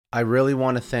I really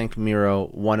want to thank Miro,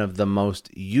 one of the most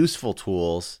useful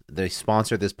tools. They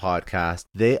sponsor this podcast.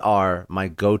 They are my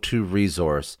go-to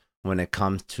resource when it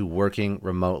comes to working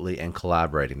remotely and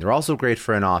collaborating. They're also great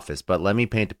for an office, but let me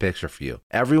paint a picture for you.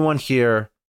 Everyone here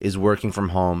is working from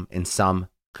home in some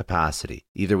capacity.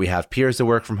 Either we have peers that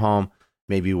work from home,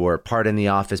 maybe we're part in the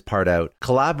office, part out.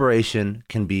 Collaboration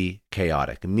can be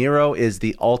chaotic. Miro is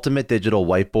the ultimate digital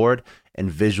whiteboard and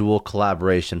visual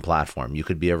collaboration platform. You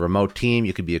could be a remote team,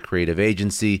 you could be a creative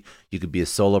agency, you could be a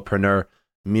solopreneur.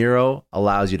 Miro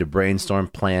allows you to brainstorm,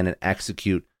 plan, and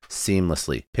execute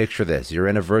seamlessly. Picture this. You're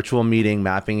in a virtual meeting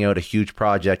mapping out a huge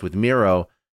project with Miro.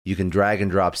 You can drag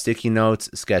and drop sticky notes,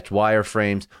 sketch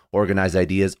wireframes, organize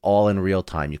ideas all in real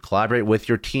time. You collaborate with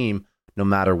your team no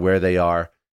matter where they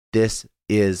are. This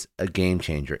is a game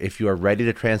changer. If you are ready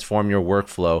to transform your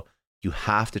workflow, you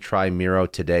have to try Miro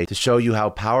today. To show you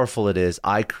how powerful it is,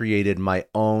 I created my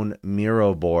own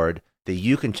Miro board that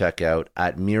you can check out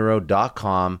at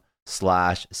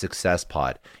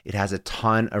miro.com/successpod. It has a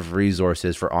ton of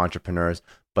resources for entrepreneurs,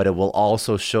 but it will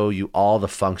also show you all the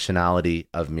functionality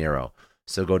of Miro.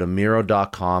 So go to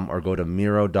Miro.com or go to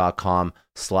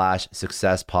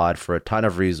Miro.com/successpod for a ton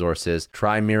of resources.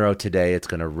 Try Miro today. It's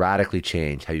going to radically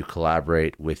change how you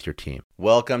collaborate with your team.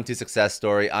 Welcome to Success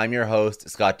Story. I'm your host,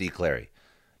 Scott D. Clary.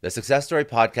 The Success Story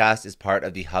podcast is part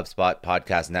of the HubSpot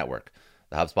Podcast Network.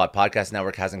 The HubSpot Podcast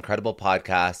Network has incredible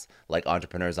podcasts like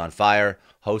Entrepreneurs on Fire,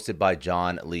 hosted by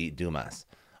John Lee Dumas.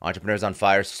 Entrepreneurs on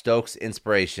Fire stokes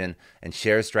inspiration and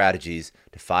shares strategies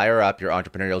to fire up your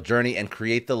entrepreneurial journey and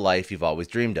create the life you've always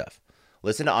dreamed of.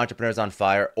 Listen to Entrepreneurs on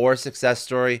Fire or Success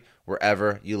Story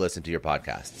wherever you listen to your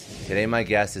podcasts. Today, my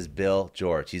guest is Bill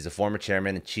George. He's a former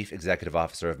chairman and chief executive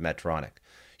officer of Medtronic.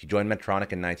 He joined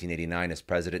Medtronic in 1989 as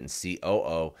president and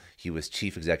COO. He was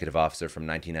chief executive officer from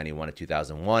 1991 to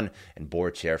 2001 and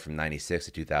board chair from 96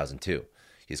 to 2002.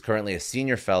 He is currently a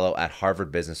senior fellow at Harvard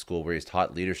Business School, where he's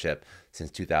taught leadership since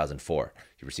 2004.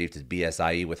 He received his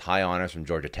BSIE with high honors from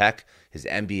Georgia Tech, his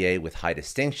MBA with high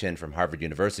distinction from Harvard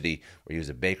University, where he was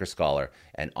a Baker Scholar,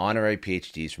 and honorary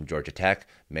PhDs from Georgia Tech,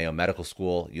 Mayo Medical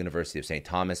School, University of St.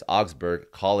 Thomas,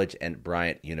 Augsburg College, and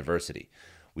Bryant University.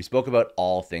 We spoke about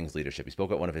all things leadership. We spoke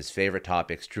about one of his favorite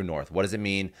topics, True North. What does it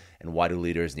mean, and why do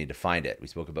leaders need to find it? We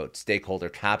spoke about stakeholder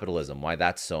capitalism, why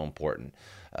that's so important.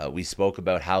 We spoke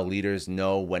about how leaders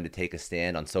know when to take a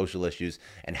stand on social issues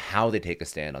and how they take a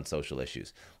stand on social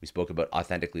issues. We spoke about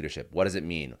authentic leadership. What does it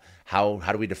mean? How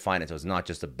do we define it so it's not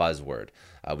just a buzzword?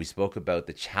 We spoke about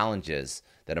the challenges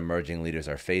that emerging leaders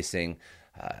are facing,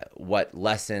 what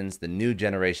lessons the new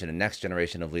generation and next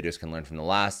generation of leaders can learn from the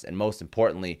last, and most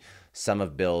importantly, some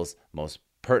of Bill's most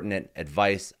pertinent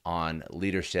advice on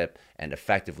leadership and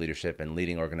effective leadership and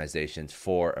leading organizations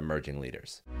for emerging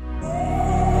leaders.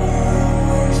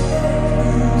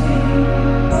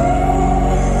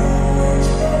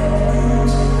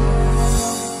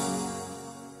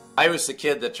 I was the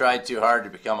kid that tried too hard to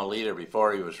become a leader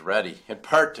before he was ready, in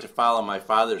part to follow my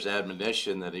father's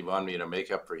admonition that he wanted me to make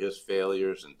up for his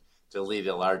failures and to lead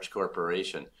a large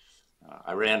corporation.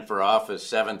 I ran for office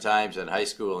 7 times in high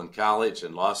school and college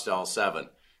and lost all 7.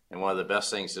 And one of the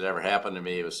best things that ever happened to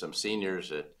me was some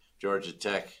seniors at Georgia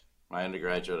Tech, my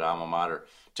undergraduate alma mater,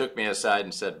 took me aside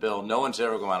and said, "Bill, no one's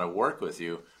ever going to work with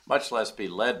you, much less be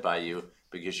led by you,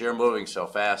 because you're moving so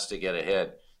fast to get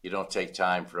ahead, you don't take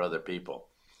time for other people."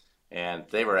 And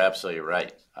they were absolutely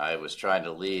right. I was trying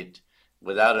to lead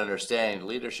without understanding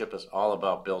leadership is all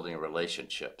about building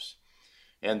relationships.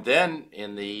 And then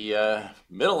in the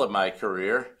middle of my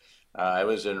career, I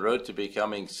was en route to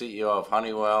becoming CEO of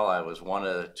Honeywell. I was one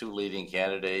of the 2 leading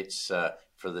candidates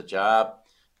for the job.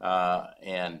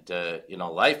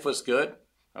 Life was good.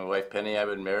 My wife Penny, I've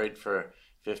been married for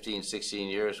 15, 16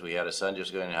 years. We had a son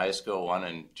just going to high school, one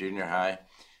in junior high.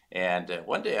 And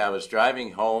one day I was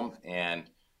driving home and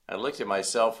I looked at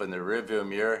myself in the rearview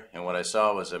mirror, and what I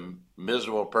saw was a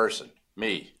miserable person,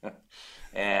 me.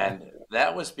 And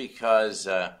that was because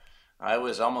I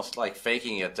was almost like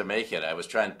faking it to make it. I was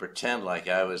trying to pretend like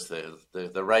I was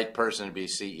the right person to be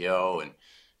CEO and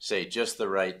say just the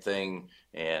right thing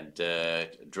and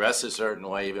dress a certain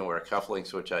way, even wear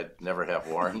cufflinks, which I'd never have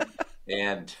worn,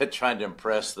 and trying to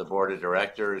impress the board of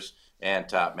directors and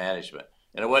top management.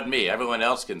 And it wasn't me. Everyone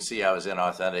else can see I was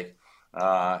inauthentic.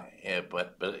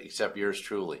 But except yours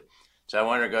truly. So I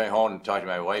wanted her going home and talk to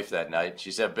my wife that night.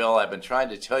 She said, "Bill, I've been trying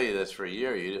to tell you this for a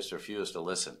year. You just refuse to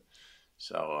listen."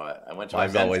 So I went to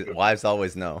Wives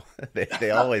always know.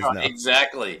 they always know.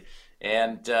 Exactly.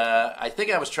 And I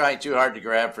think I was trying too hard to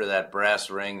grab for that brass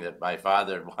ring that my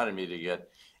father wanted me to get.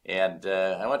 And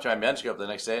I went to my men's group the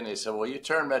next day, and they said, well, you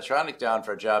turned Medtronic down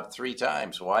for a job 3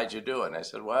 times. Why'd you do it? And I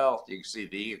said, well, you can see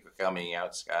the ego coming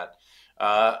out, Scott.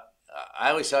 I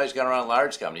always thought I was going to run a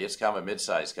large company. It's kind of a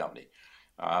mid-sized company.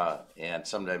 And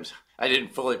sometimes I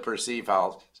didn't fully perceive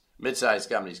how mid-sized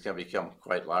companies can become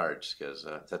quite large, because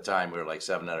at the time we were like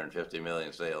 750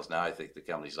 million sales. Now I think the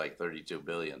company's like 32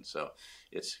 billion. So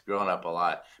it's grown up a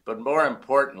lot. But more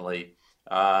importantly,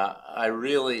 I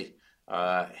really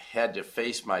had to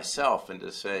face myself and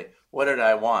to say, what did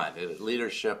I want?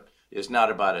 Leadership is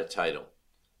not about a title.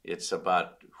 It's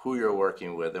about who you're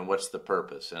working with and what's the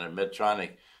purpose. And at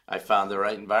Medtronic, I found the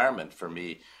right environment for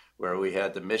me, where we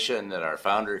had the mission that our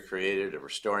founder created of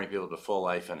restoring people to full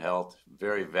life and health,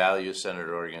 very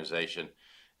value-centered organization.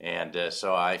 And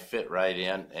so I fit right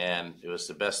in, and it was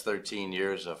the best 13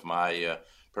 years of my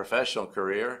professional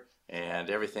career. And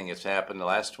everything that's happened the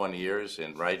last 20 years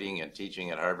in writing and teaching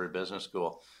at Harvard Business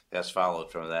School has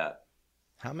followed from that.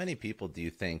 How many people do you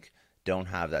think don't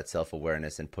have that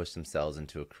self-awareness and push themselves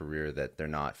into a career that they're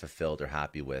not fulfilled or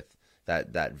happy with?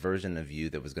 That version of you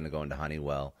that was going to go into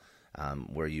Honeywell,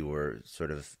 where you were sort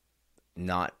of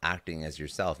not acting as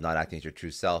yourself, not acting as your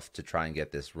true self to try and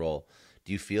get this role.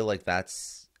 Do you feel like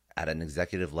that's at an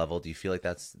executive level? Do you feel like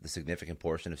that's the significant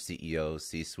portion of CEOs,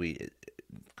 C-suite?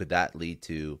 Could that lead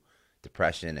to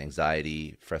depression,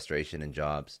 anxiety, frustration in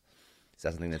jobs? Is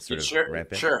that something that's sort of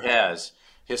rampant? Sure has.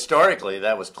 Historically,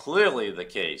 that was clearly the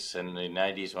case in the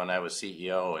 90s when I was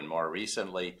CEO, and more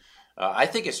recently. I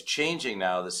think it's changing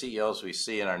now. The CEOs we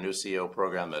see in our new CEO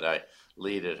program that I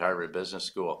lead at Harvard Business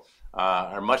School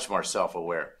are much more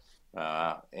self-aware.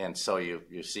 And so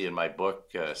you see in my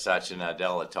book, Satya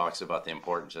Nadella talks about the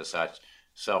importance of such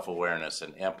self-awareness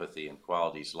and empathy and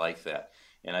qualities like that.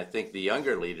 And I think the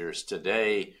younger leaders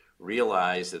today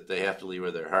realize that they have to lead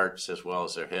with their hearts as well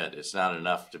as their head. It's not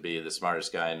enough to be the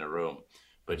smartest guy in the room,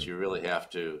 but you really have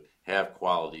to have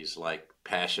qualities like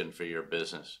passion for your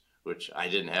business, which I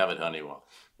didn't have at Honeywell,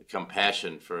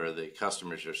 compassion for the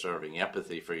customers you're serving,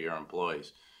 empathy for your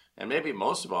employees, and maybe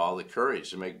most of all, the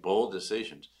courage to make bold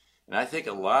decisions. And I think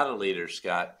a lot of leaders,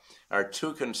 Scott, are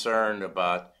too concerned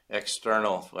about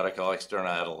external, what I call external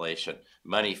adulation,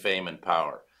 money, fame, and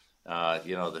power.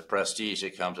 The prestige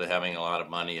that comes with having a lot of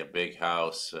money, a big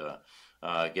house,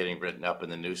 getting written up in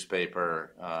the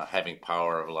newspaper, having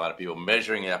power of a lot of people,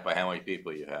 measuring that by how many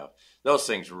people you have. Those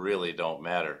things really don't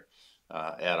matter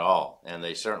at all, and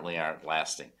they certainly aren't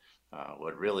lasting.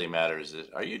 What really matters is,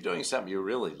 are you doing something you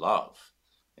really love?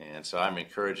 And so I'm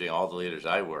encouraging all the leaders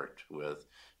I worked with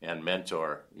and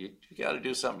mentor, you got to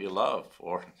do something you love,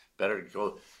 or better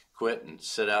go quit and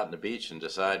sit out on the beach and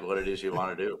decide what it is you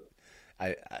want to do.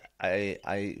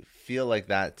 I feel like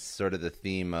that's sort of the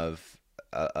theme of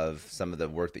some of the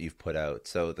work that you've put out.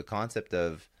 So the concept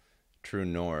of True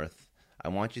North, I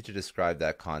want you to describe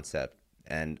that concept,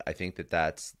 and I think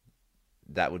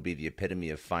that would be the epitome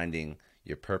of finding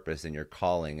your purpose and your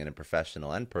calling in a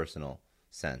professional and personal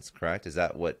sense. Correct? Is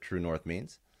that what True North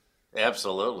means?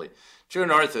 Absolutely. True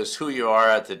North is who you are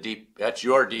at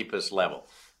your deepest level.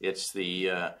 It's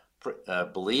the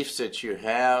beliefs that you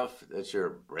have, that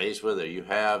you're raised with, or you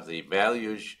have, the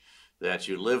values that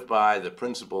you live by, the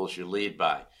principles you lead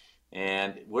by,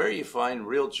 and where you find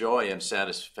real joy and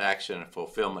satisfaction and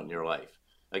fulfillment in your life.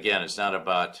 Again, it's not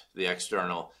about the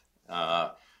external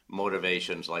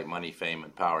motivations like money, fame,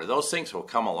 and power. Those things will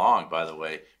come along, by the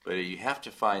way, but you have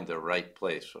to find the right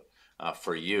place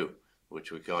for you,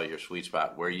 which we call your sweet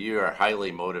spot, where you are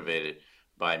highly motivated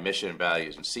by mission and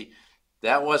values. And see,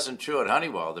 that wasn't true at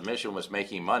Honeywell. The mission was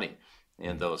making money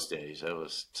in those days. That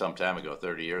was some time ago,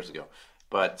 30 years ago.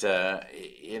 But,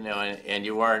 and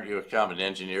you were kind of an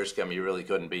engineer's company, you really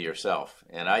couldn't be yourself.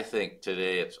 And I think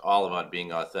today it's all about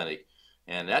being authentic.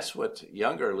 And that's what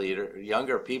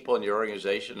younger people in your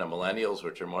organization, the millennials,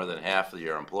 which are more than half of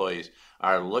your employees,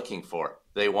 are looking for.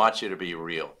 They want you to be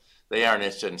real. They aren't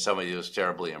interested in somebody who's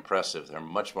terribly impressive. They're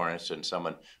much more interested in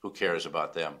someone who cares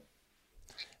about them.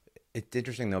 It's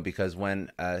interesting, though, because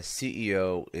when a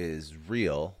CEO is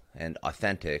real and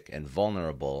authentic and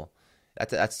vulnerable,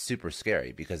 that's super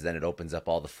scary, because then it opens up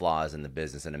all the flaws in the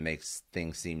business and it makes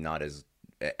things seem not as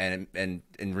and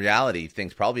in reality,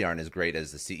 things probably aren't as great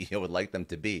as the CEO would like them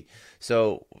to be.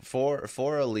 So for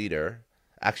a leader,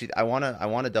 actually, I want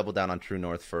to double down on True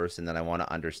North first, and then I want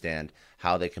to understand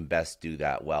how they can best do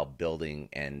that while building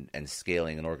and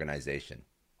scaling an organization.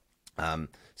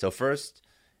 So first,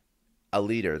 a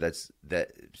leader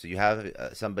so you have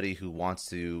somebody who wants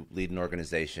to lead an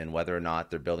organization, whether or not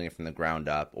they're building it from the ground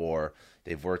up or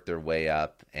they've worked their way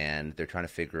up and they're trying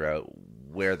to figure out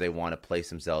where they want to place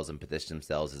themselves and position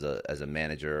themselves as a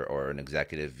manager or an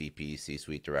executive VP,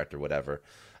 C-suite director, whatever.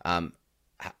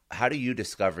 How do you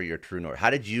discover your true north? How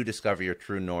did you discover your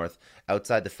true north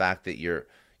outside the fact that your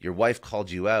wife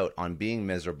called you out on being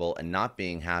miserable and not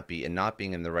being happy and not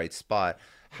being in the right spot?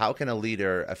 How can a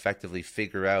leader effectively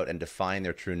figure out and define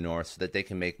their true north so that they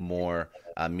can make more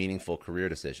meaningful career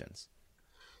decisions?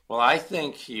 Well, I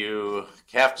think you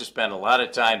have to spend a lot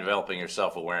of time developing your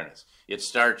self-awareness. It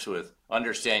starts with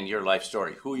understanding your life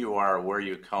story, who you are, where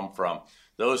you come from.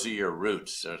 Those are your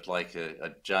roots. It's like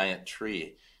a giant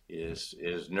tree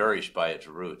is nourished by its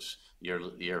roots,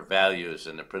 your values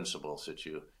and the principles that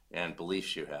you and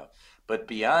beliefs you have. But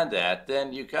beyond that,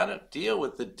 then you got to deal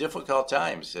with the difficult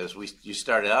times. As you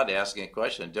started out asking a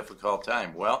question, difficult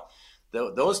time. Well,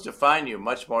 those define you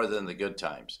much more than the good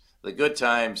times. The good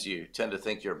times, you tend to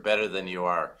think you're better than you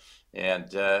are.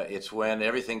 And it's when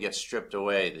everything gets stripped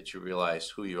away that you realize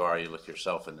who you are. You look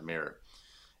yourself in the mirror.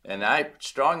 And I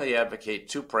strongly advocate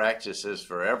two practices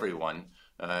for everyone,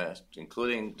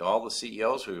 including all the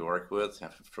CEOs we work with,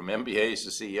 from MBAs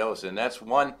to CEOs. And that's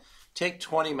one, take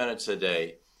 20 minutes a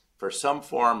day for some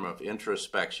form of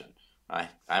introspection.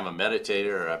 I'm a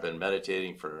meditator. I've been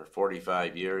meditating for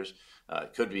 45 years.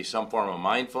 It could be some form of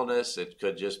mindfulness. It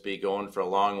could just be going for a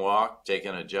long walk,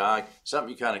 taking a jog, something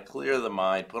you kind of clear the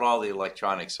mind, put all the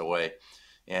electronics away,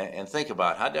 and think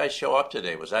about, how did I show up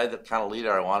today? Was I the kind of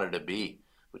leader I wanted to be?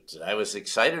 I was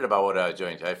excited about what I was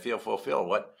doing. Did I feel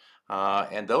fulfilled?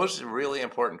 And those are really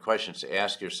important questions to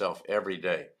ask yourself every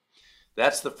day.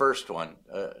 That's the first one,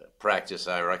 practice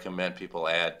I recommend people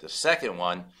add. The second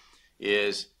one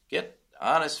is get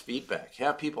honest feedback.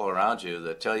 Have people around you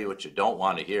that tell you what you don't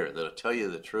want to hear, that'll tell you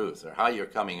the truth or how you're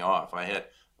coming off. I had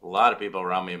a lot of people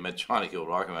around me in Medtronic who would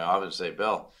walk in my office and say,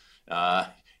 Bill,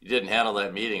 you didn't handle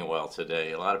that meeting well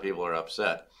today. A lot of people are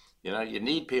upset. You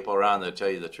need people around that tell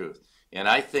you the truth. And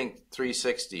I think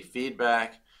 360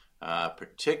 feedback,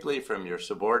 particularly from your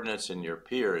subordinates and your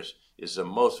peers, is the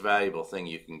most valuable thing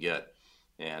you can get.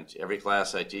 And every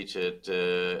class I teach at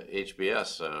HBS,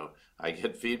 so I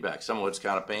get feedback. Some of it's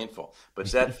kind of painful, but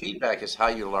that feedback is how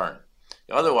you learn.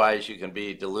 Otherwise, you can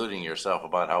be deluding yourself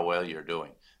about how well you're doing.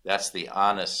 That's the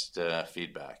honest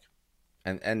feedback.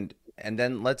 And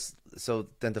then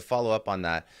then to follow up on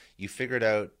that, you figured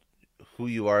out who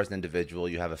you are as an individual.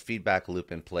 You have a feedback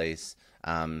loop in place.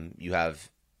 You have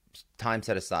time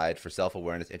set aside for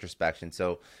self-awareness, introspection.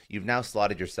 So you've now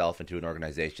slotted yourself into an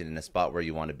organization in a spot where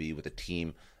you want to be with a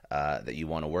team that you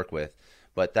want to work with.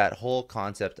 But that whole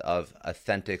concept of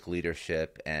authentic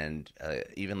leadership and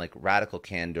even like radical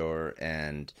candor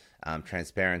and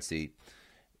transparency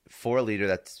for a leader,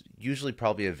 that's usually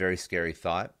probably a very scary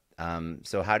thought.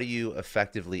 So how do you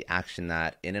effectively action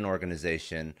that in an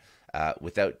organization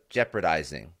without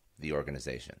jeopardizing the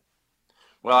organization?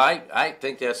 Well, I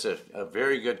think that's a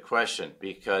very good question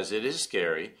because it is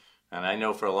scary. And I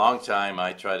know for a long time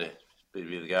I tried to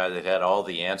be the guy that had all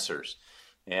the answers.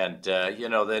 And,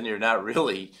 then you're not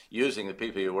really using the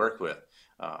people you work with.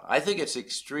 I think it's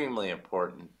extremely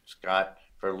important, Scott,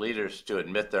 for leaders to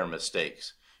admit their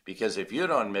mistakes. Because if you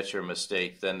don't admit your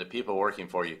mistake, then the people working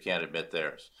for you can't admit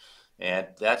theirs. And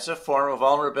that's a form of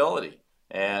vulnerability.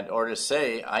 Or to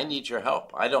say, I need your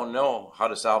help. I don't know how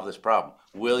to solve this problem.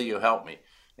 Will you help me?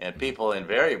 And people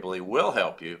invariably will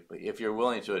help you if you're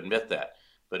willing to admit that.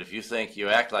 But if you think you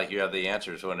act like you have the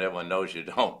answers when everyone knows you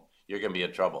don't, you're going to be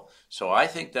in trouble. So I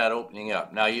think that opening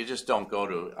up. Now, you just don't go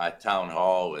to a town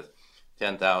hall with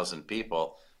 10,000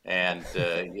 people and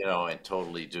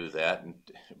totally do that.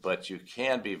 But you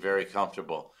can be very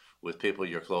comfortable with people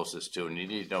you're closest to, and you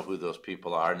need to know who those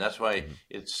people are. And that's why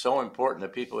it's so important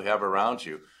that people you have around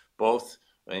you, both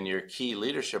in your key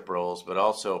leadership roles, but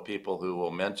also people who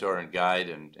will mentor and guide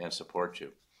and support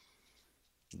you.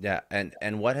 Yeah,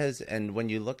 and when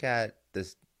you look at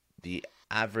the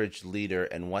average leader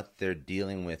and what they're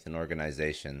dealing with in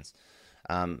organizations,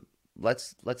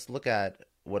 let's look at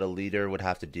what a leader would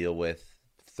have to deal with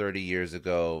 30 years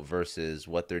ago versus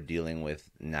what they're dealing with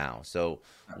now. So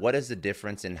what is the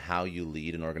difference in how you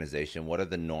lead an organization? What are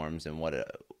the norms, and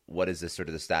what is the sort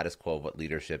of the status quo of what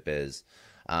leadership is?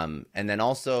 And then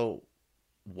also,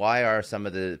 why are some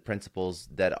of the principles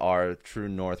that are true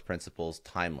north principles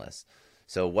timeless?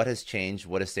 So what has changed?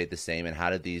 What has stayed the same? And how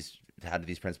do these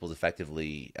principles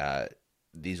effectively,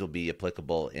 these will be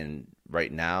applicable in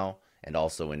right now and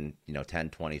also in 10,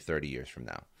 20, 30 years from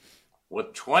now? Well,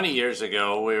 20 years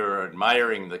ago, we were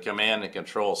admiring the command and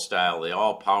control style, the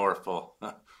all-powerful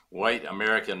white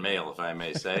American male, if I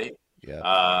may say.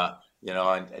 Yeah.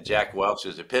 And Jack Welch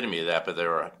is the epitome of that, but there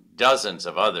were dozens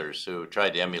of others who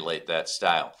tried to emulate that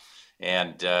style.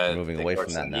 And We're moving of away from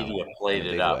course, the that now media in played a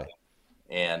it big up. way.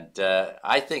 And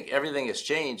I think everything has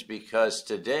changed because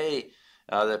today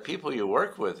the people you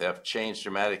work with have changed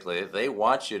dramatically. They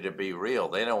want you to be real.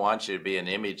 They don't want you to be an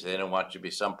image. They don't want you to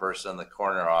be some person in the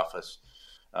corner office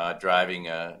driving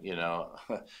a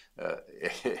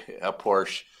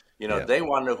Porsche. Yeah. They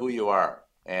want to know who you are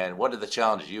and what are the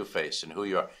challenges you face and who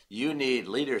you are. You need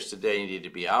leaders today need to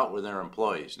be out with their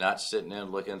employees, not sitting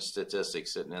in looking at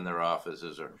statistics, sitting in their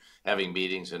offices or having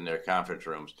meetings in their conference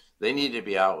rooms. They need to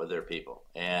be out with their people.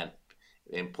 And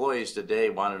employees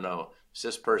today want to know, is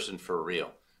this person for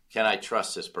real? Can I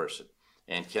trust this person?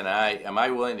 And am I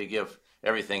willing to give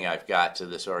everything I've got to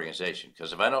this organization?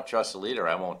 Because if I don't trust the leader,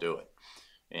 I won't do it.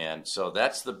 And so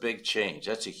that's the big change.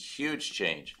 That's a huge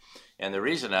change. And the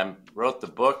reason I wrote the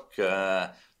book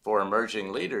for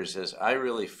emerging leaders is I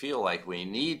really feel like we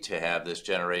need to have this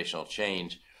generational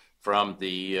change from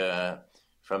the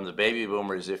baby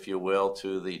boomers, if you will,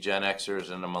 to the Gen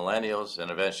Xers and the millennials and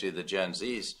eventually the Gen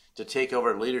Zs to take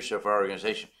over leadership of our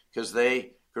organization because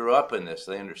they grew up in this.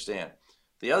 They understand.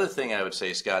 The other thing I would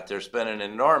say, Scott, there's been an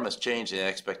enormous change in the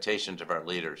expectations of our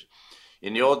leaders.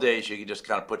 In the old days, you could just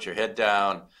kind of put your head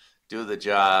down, do the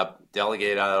job,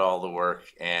 delegate out all the work,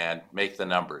 and make the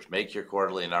numbers. Make your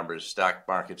quarterly numbers, stock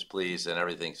markets, please, and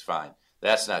everything's fine.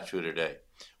 That's not true today.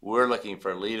 We're looking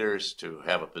for leaders to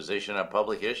have a position on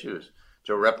public issues,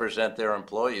 to represent their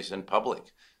employees in public.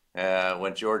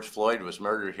 When George Floyd was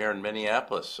murdered here in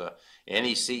Minneapolis,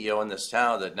 any CEO in this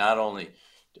town that not only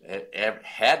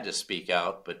had to speak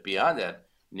out, but beyond that,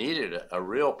 needed a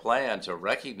real plan to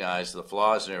recognize the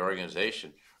flaws in the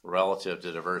organization relative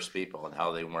to diverse people and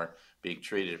how they weren't being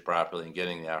treated properly and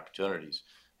getting the opportunities.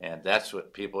 And that's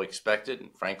what people expected. And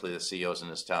frankly, the CEOs in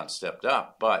this town stepped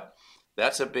up. But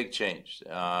that's a big change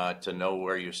to know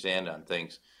where you stand on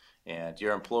things. And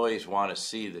your employees want to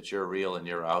see that you're real and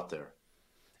you're out there.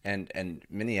 And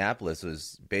Minneapolis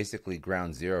was basically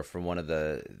ground zero for one of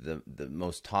the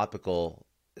most topical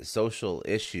social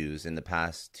issues in the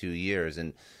past 2 years.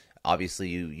 And obviously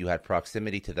you had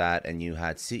proximity to that, and you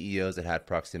had CEOs that had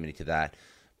proximity to that.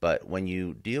 But when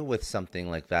you deal with something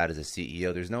like that as a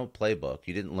CEO, there's no playbook.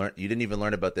 You didn't even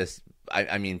learn about this.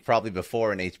 I mean, probably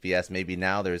before in HBS, maybe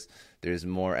now there's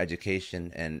more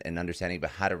education and understanding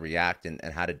about how to react and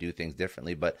how to do things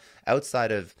differently. But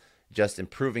outside of just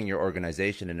improving your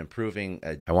organization and improving.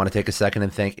 I want to take a second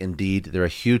and thank Indeed. They're a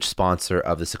huge sponsor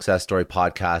of the Success Story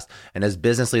podcast. And as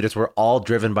business leaders, we're all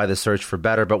driven by the search for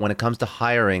better. But when it comes to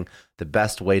hiring, the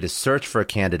best way to search for a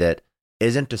candidate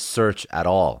isn't to search at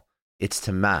all. It's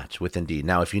to match with Indeed.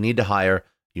 Now, if you need to hire,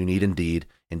 you need Indeed.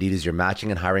 Indeed is your matching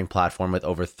and hiring platform with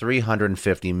over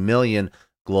 350 million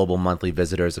global monthly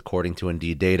visitors, according to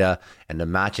Indeed data, and a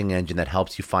matching engine that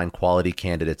helps you find quality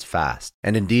candidates fast.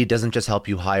 And Indeed doesn't just help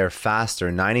you hire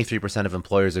faster. 93% of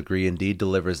employers agree Indeed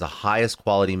delivers the highest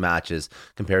quality matches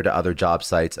compared to other job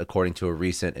sites, according to a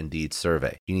recent Indeed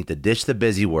survey. You need to ditch the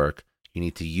busy work. You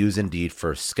need to use Indeed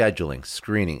for scheduling,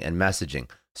 screening, and messaging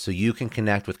so you can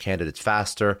connect with candidates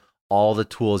faster. All the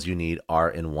tools you need are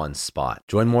in one spot.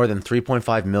 Join more than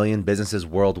 3.5 million businesses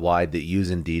worldwide that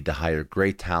use Indeed to hire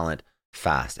great talent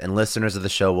fast. And listeners of the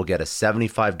show will get a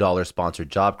 $75 sponsored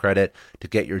job credit to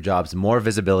get your jobs more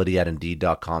visibility at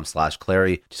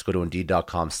Indeed.com/Clary. Just go to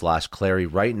Indeed.com/Clary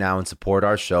right now and support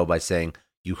our show by saying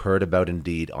you heard about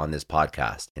Indeed on this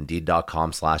podcast.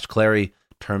 Indeed.com/Clary.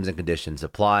 Terms and conditions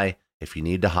apply. If you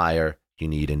need to hire, you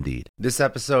need Indeed. This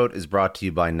episode is brought to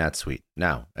you by NetSuite.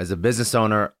 Now, as a business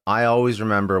owner, I always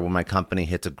remember when my company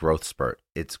hits a growth spurt.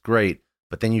 It's great,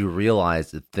 but then you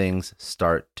realize that things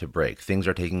start to break. Things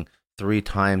are taking 3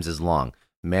 times as long.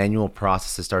 Manual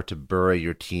processes start to bury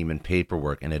your team in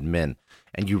paperwork and admin,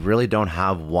 and you really don't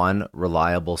have one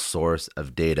reliable source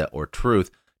of data or truth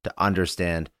to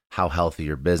understand how healthy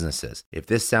your business is. If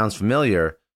this sounds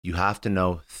familiar, you have to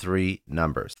know 3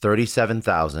 numbers.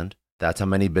 37,000, that's how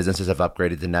many businesses have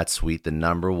upgraded to NetSuite, the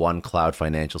 #1 cloud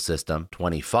financial system.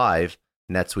 25,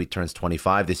 NetSuite turns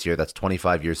 25 this year. That's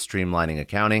 25 years streamlining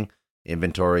accounting,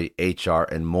 inventory, HR,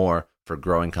 and more for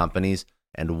growing companies.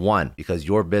 And 1, because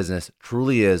your business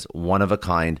truly is one of a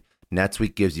kind,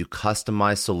 NetSuite gives you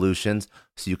customized solutions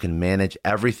so you can manage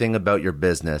everything about your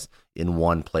business in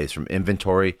one place, from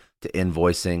inventory to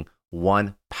invoicing,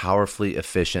 one powerfully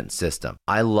efficient system.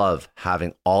 I love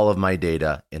having all of my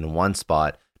data in one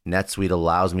spot. NetSuite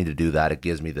allows me to do that. It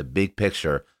gives me the big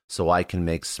picture so I can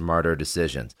make smarter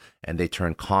decisions. And they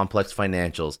turn complex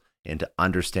financials into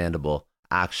understandable,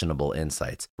 actionable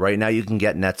insights. Right now, you can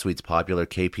get NetSuite's popular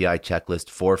KPI checklist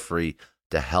for free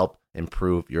to help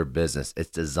improve your business. It's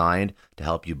designed to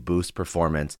help you boost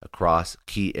performance across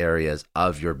key areas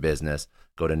of your business.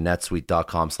 Go to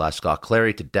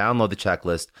netsuite.com/ScottClary to download the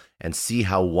checklist and see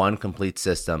how one complete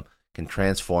system can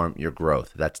transform your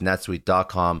growth. That's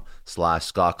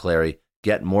netsuite.com/ScottClary.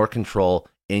 Get more control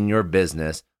in your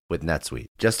business with NetSuite.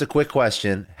 Just a quick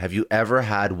question. Have you ever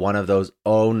had one of those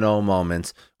oh no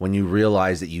moments when you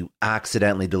realize that you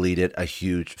accidentally deleted a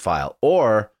huge file?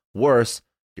 Or worse,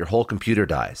 your whole computer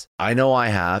dies. I know I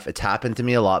have. It's happened to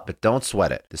me a lot, but don't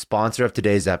sweat it. The sponsor of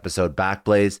today's episode,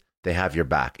 Backblaze, they have your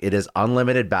back. It is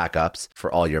unlimited backups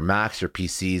for all your Macs, your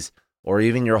PCs, or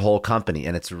even your whole company,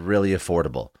 and it's really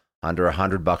affordable, under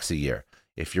 $100 a year.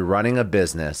 If you're running a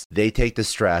business, they take the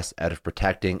stress out of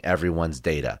protecting everyone's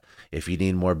data. If you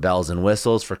need more bells and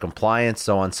whistles for compliance,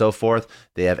 so on and so forth,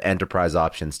 they have enterprise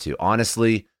options too.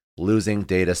 Honestly, losing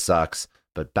data sucks,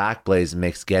 but Backblaze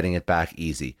makes getting it back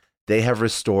easy. They have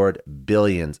restored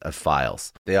billions of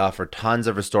files. They offer tons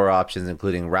of restore options,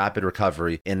 including rapid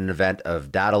recovery in an event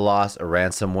of data loss or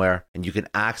ransomware, and you can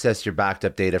access your backed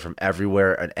up data from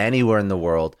everywhere and anywhere in the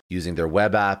world using their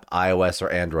web app, iOS, or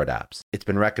Android apps. It's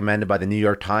been recommended by the New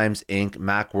York Times, Inc.,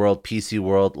 Macworld, PC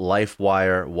World,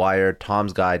 LifeWire, Wired,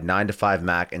 Tom's Guide, 9 to 5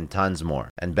 Mac, and tons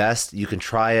more. And best, you can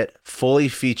try it fully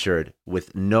featured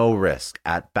with no risk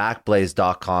at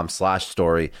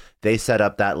backblaze.com/story. They set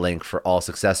up that link for all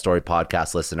Success Story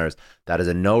podcast listeners. That is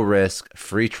a no-risk,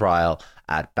 free trial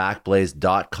at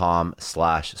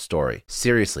backblaze.com/story.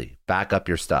 Seriously, back up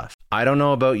your stuff. I don't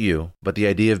know about you, but the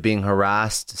idea of being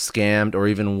harassed, scammed, or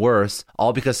even worse,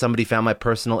 all because somebody found my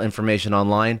personal information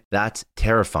online, that's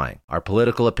terrifying. Our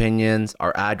political opinions,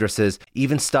 our addresses,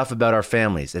 even stuff about our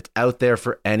families, it's out there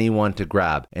for anyone to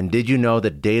grab. And did you know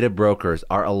that data brokers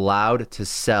are allowed to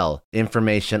sell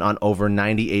information on over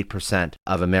 98%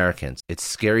 of Americans? It's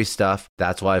scary stuff.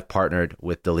 That's why I've partnered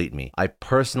with Delete Me. I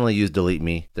personally use Delete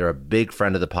Me. They're a big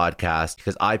friend of the podcast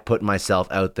because I put myself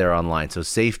out there online. So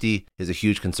safety is a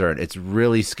huge concern. It's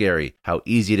really scary how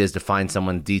easy it is to find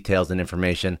someone's details and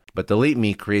information, but Delete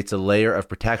Me creates a layer of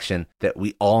protection that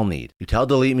we all need. You tell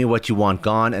Delete Me what you want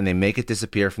gone, and they make it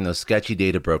disappear from those sketchy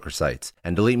data broker sites.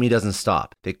 And Delete Me doesn't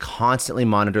stop. They constantly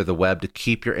monitor the web to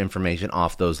keep your information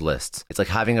off those lists. It's like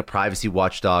having a privacy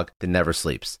watchdog that never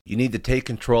sleeps. You need to take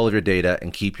control of your data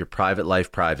and keep your private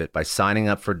life private by signing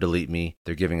up for Delete Me.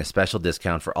 They're giving a special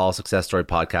discount for all Success Story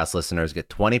podcast listeners. Get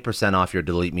 20% off your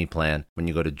Delete Me plan when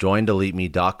you go to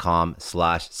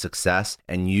joindeleteme.com/success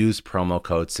and use promo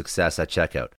code success at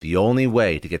checkout. The only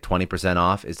way to get 20%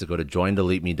 off is to go to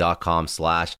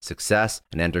joindeleteme.com/success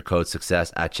and enter code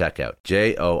success at checkout.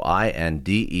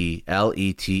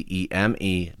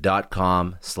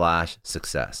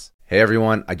 joindeleteme.com/success. Hey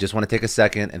everyone, I just want to take a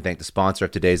second and thank the sponsor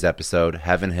of today's episode,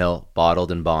 Heaven Hill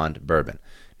Bottled and Bond Bourbon.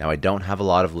 Now, I don't have a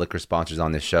lot of liquor sponsors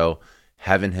on this show.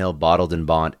 Heaven Hill Bottled and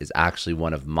Bond is actually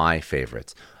one of my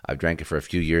favorites. I've drank it for a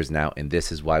few years now, and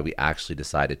this is why we actually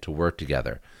decided to work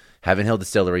together. Heaven Hill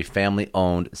Distillery, family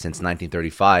owned since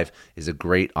 1935, is a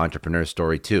great entrepreneur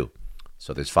story too.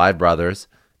 So there's 5 brothers.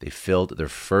 They filled their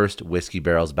first whiskey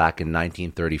barrels back in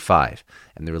 1935,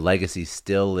 and their legacy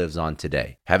still lives on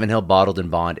today. Heaven Hill Bottled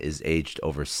and Bond is aged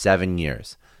over 7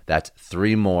 years. That's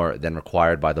 3 more than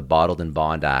required by the Bottled and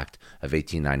Bond Act of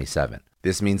 1897.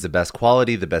 This means the best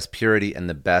quality, the best purity, and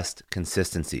the best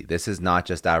consistency. This is not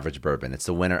just average bourbon. It's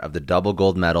the winner of the double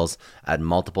gold medals at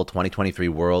multiple 2023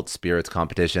 World Spirits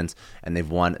competitions, and they've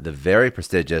won the very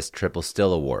prestigious Triple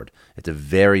Still Award. It's a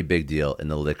very big deal in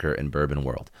the liquor and bourbon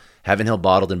world. Heaven Hill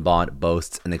Bottled and Bond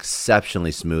boasts an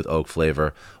exceptionally smooth oak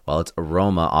flavor, while its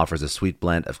aroma offers a sweet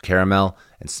blend of caramel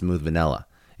and smooth vanilla.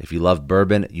 If you love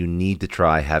bourbon, you need to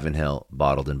try Heaven Hill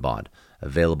Bottled and Bond.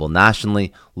 Available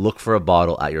nationally, look for a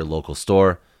bottle at your local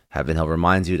store. Heaven Hill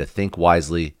reminds you to think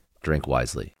wisely, drink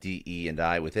wisely.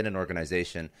 DE&I within an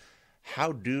organization,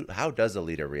 how does a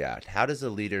leader react? How does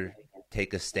a leader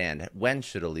take a stand? When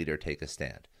should a leader take a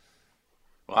stand?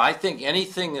 Well, I think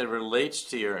anything that relates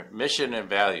to your mission and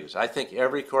values. I think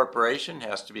every corporation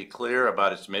has to be clear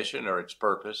about its mission or its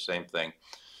purpose, same thing,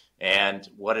 and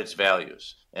what its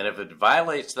values. And if it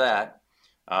violates that,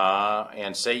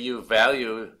 and say you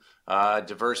value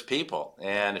diverse people,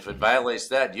 and if it violates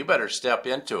that, you better step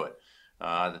into it.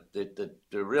 The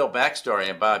real backstory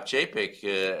in Bob Chapek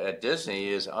at Disney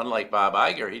is, unlike Bob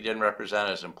Iger, he didn't represent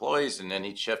his employees, and then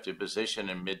he shifted position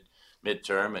in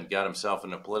midterm and got himself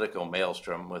in a political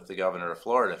maelstrom with the governor of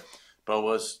Florida. But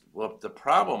what the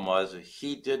problem was,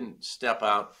 he didn't step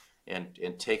out and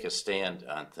take a stand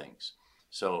on things.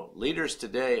 So leaders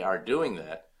today are doing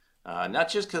that, not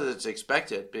just because it's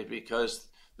expected, but because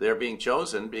they're being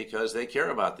chosen because they care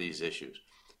about these issues.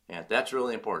 And that's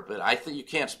really important. But I think you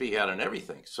can't speak out on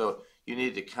everything. So you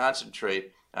need to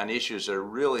concentrate on issues that are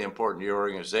really important to your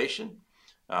organization,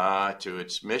 to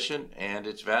its mission and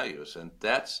its values. And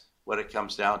that's what it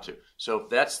comes down to. So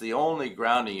that's the only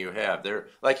grounding you have there.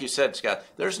 Like you said, Scott,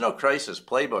 there's no crisis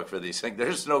playbook for these things.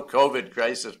 There's no COVID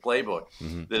crisis playbook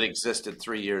that existed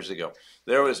 3 years ago.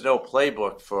 There was no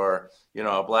playbook for,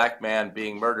 a black man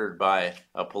being murdered by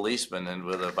a policeman and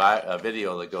with a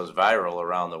video that goes viral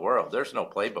around the world. There's no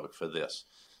playbook for this.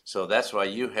 So that's why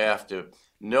you have to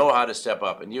know how to step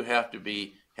up, and you have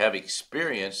to have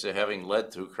experience to having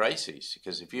led through crises.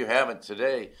 Because if you haven't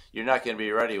today, you're not going to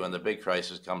be ready when the big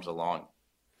crisis comes along.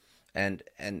 And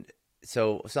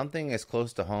so something as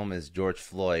close to home as George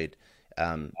Floyd,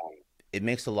 it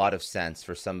makes a lot of sense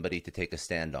for somebody to take a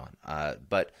stand on.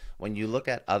 But when you look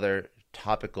at other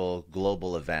topical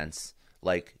global events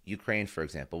like Ukraine, for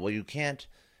example, well, you can't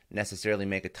necessarily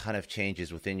make a ton of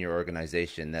changes within your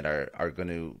organization that are going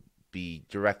to be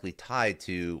directly tied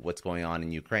to what's going on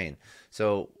in Ukraine.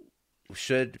 So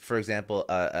should, for example,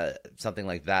 something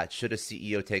like that, should a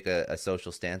CEO take a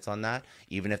social stance on that,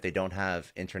 even if they don't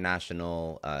have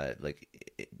international,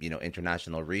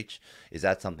 international reach? Is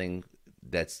that something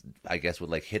that's, I guess,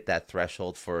 would hit that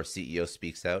threshold for a CEO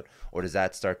speaks out, or does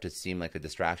that start to seem like a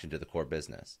distraction to the core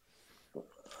business?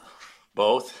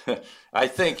 Both. I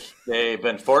think they've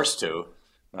been forced to.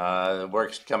 The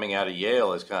work coming out of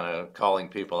Yale is kind of calling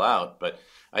people out, but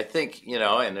I think,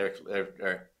 and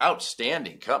they're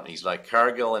outstanding companies like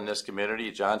Cargill in this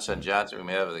community, Johnson & Johnson, whom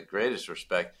we have the greatest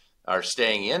respect, are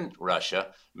staying in Russia.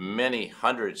 Many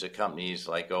hundreds of companies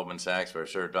like Goldman Sachs, who are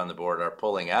served on the board, are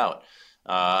pulling out.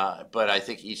 But I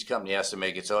think each company has to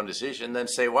make its own decision and then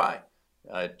say why.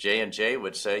 J&J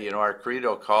would say, our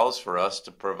credo calls for us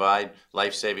to provide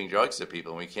life-saving drugs to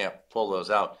people, and we can't pull those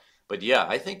out. But yeah,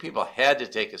 I think people have to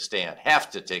take a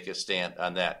stand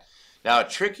on that. Now, a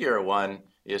trickier one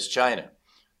is China,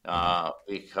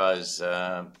 because,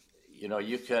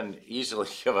 you can easily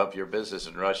give up your business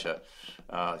in Russia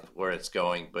where it's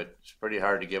going, but it's pretty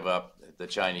hard to give up the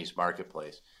Chinese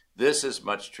marketplace. This is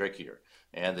much trickier.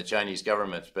 And the Chinese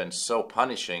government's been so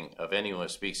punishing of anyone who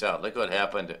speaks out. Look what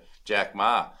happened to Jack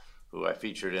Ma, who I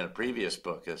featured in a previous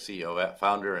book, a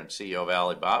founder and CEO of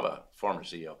Alibaba, former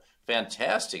CEO.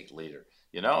 Fantastic leader,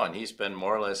 and he's been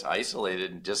more or less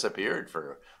isolated and disappeared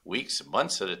for weeks,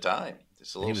 months at a time.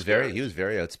 It's a little he was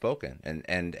very outspoken,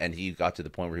 and he got to the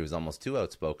point where he was almost too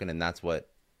outspoken, and that's what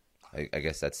I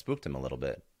guess that spooked him a little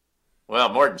bit. Well,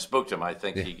 more than spooked him, I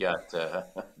think he got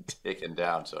taken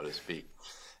down, so to speak.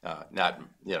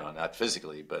 Not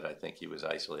physically, but I think he was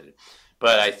isolated.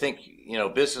 But I think,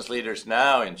 business leaders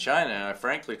now in China are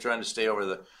frankly trying to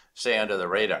stay under the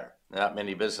radar. Not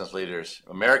many business leaders,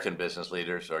 American business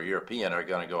leaders or European, are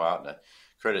going to go out and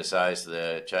criticize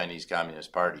the Chinese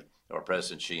Communist Party or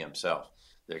President Xi himself.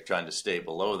 They're trying to stay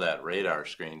below that radar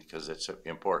screen because it's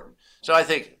important. So I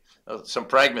think some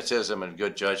pragmatism and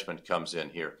good judgment comes in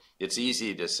here. It's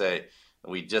easy to say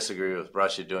we disagree with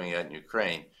Russia doing it in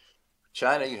Ukraine.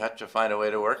 China, you have to find a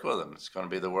way to work with them. It's going to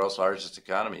be the world's largest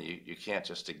economy. You can't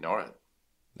just ignore it.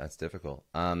 That's difficult.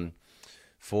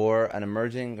 For an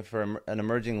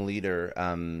emerging leader,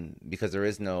 because there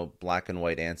is no black and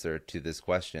white answer to this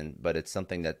question, but it's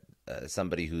something that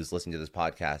somebody who's listening to this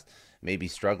podcast may be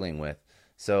struggling with.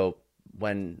 So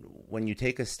when you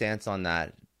take a stance on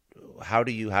that, how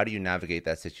do you navigate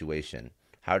that situation?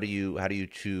 How do you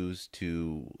choose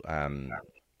to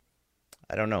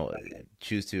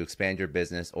choose to expand your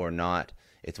business or not?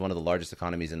 It's one of the largest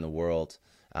economies in the world.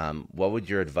 What would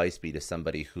your advice be to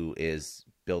somebody who is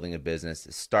building a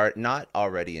business, not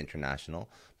already international,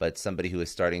 but somebody who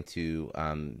is starting to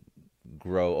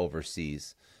grow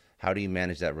overseas? How do you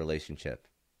manage that relationship?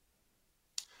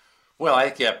 Well, I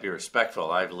have to be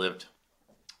respectful. I've lived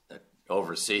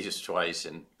overseas twice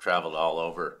and traveled all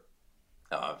over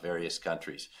various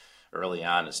countries early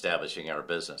on establishing our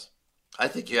business. I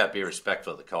think you have to be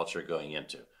respectful of the culture going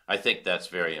into. I think that's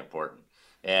very important.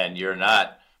 And you're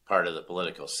not part of the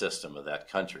political system of that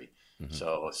country. Mm-hmm.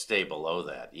 So stay below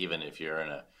that. Even if you're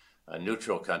in a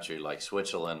neutral country like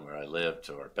Switzerland, where I lived,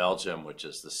 or Belgium, which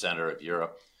is the center of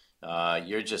Europe,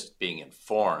 you're just being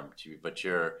informed, but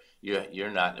you're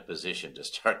not in a position to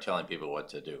start telling people what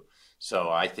to do. So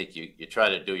I think you try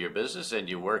to do your business and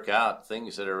you work out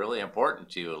things that are really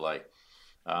important to you, like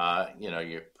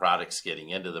your products getting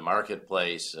into the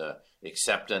marketplace,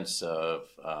 acceptance of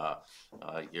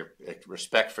your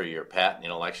respect for your patent,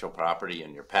 intellectual property,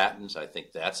 and your patents. I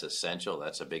think that's essential.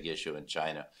 That's a big issue in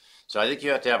China. So I think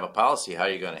you have to have a policy how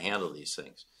you're going to handle these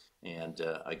things. And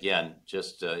again,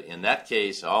 just in that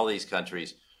case, all these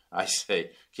countries, I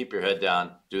say, keep your head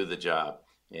down, do the job.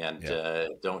 and Yeah.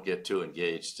 don't get too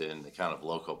engaged in the kind of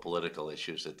local political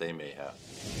issues that they may have.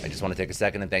 I just want to take a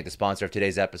second and thank the sponsor of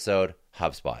today's episode,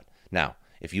 HubSpot. Now,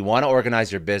 if you want to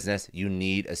organize your business, you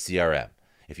need a CRM.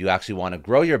 If you actually want to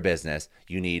grow your business,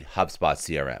 you need HubSpot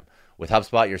CRM. With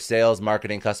HubSpot, your sales,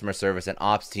 marketing, customer service, and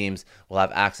ops teams will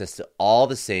have access to all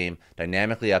the same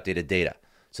dynamically updated data,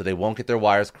 so they won't get their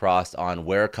wires crossed on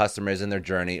where a customer is in their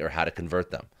journey or how to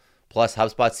convert them. Plus,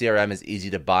 HubSpot CRM is easy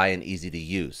to buy and easy to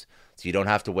use, so you don't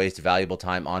have to waste valuable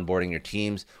time onboarding your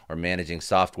teams or managing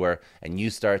software, and you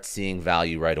start seeing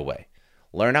value right away.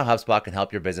 Learn how HubSpot can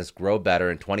help your business grow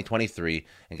better in 2023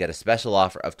 and get a special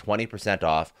offer of 20%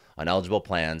 off on eligible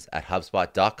plans at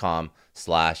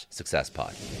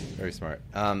HubSpot.com/successpod. Very smart.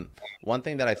 One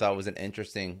thing that I thought was an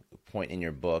interesting point in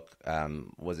your book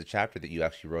was a chapter that you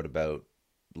actually wrote about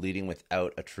leading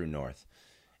without a true north.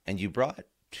 And you brought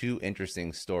two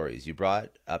interesting stories. You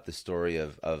brought up the story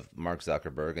of Mark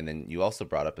Zuckerberg, and then you also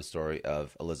brought up a story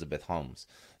of Elizabeth Holmes.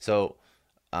 So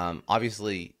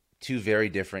obviously, two very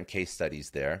different case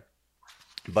studies there,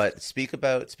 but speak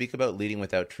about leading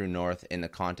without true north in the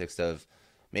context of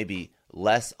maybe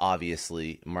less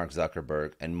obviously Mark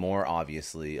Zuckerberg and more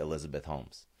obviously Elizabeth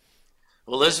Holmes.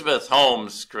 Elizabeth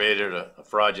Holmes created a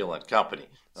fraudulent company.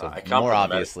 So I come more from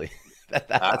obviously.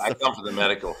 I come from the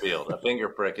medical field. A finger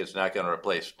prick is not going to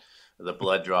replace the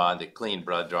blood drawn, the clean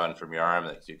blood drawn from your arm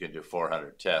that you can do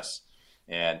 400 tests.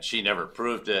 And she never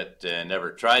proved it,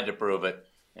 never tried to prove it,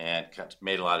 and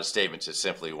made a lot of statements that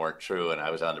simply weren't true. And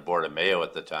I was on the board of Mayo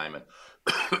at the time, and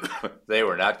they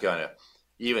were not going to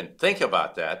even think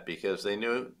about that because they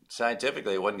knew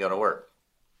scientifically it wasn't going to work.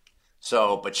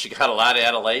 So, but she got a lot of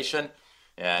adulation,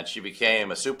 and she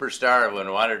became a superstar.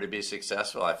 Everyone wanted her to be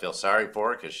successful. I feel sorry for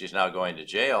her because she's now going to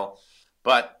jail,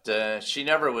 but she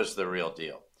never was the real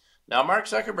deal. Now, Mark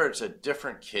Zuckerberg's a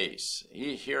different case.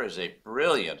 He here is a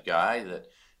brilliant guy that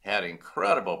had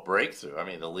incredible breakthrough. I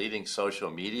mean, the leading social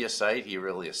media site, he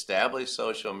really established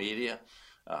social media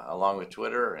along with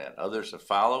Twitter, and others have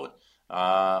followed.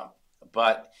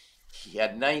 But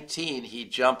at 19, he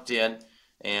jumped in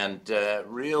and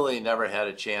really never had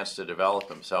a chance to develop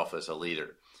himself as a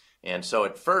leader. And so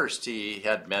at first, he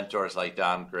had mentors like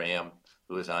Don Graham,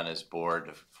 who was on his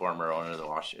board, former owner of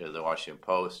the Washington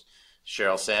Post.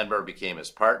 Sheryl Sandberg became his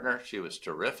partner. She was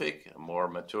terrific, a more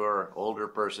mature, older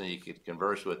person he could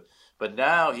converse with. But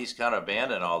now he's kind of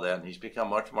abandoned all that, and he's become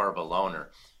much more of a loner.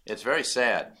 It's very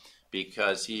sad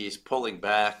because he's pulling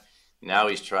back. Now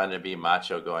he's trying to be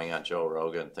macho, going on Joe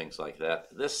Rogan, things like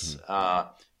that.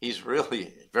 He's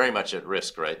really very much at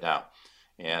risk right now.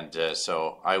 And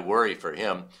so I worry for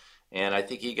him. And I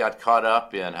think he got caught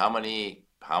up in how many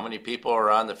people are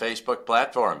on the Facebook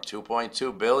platform,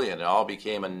 2.2 billion. It all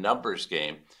became a numbers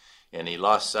game. And he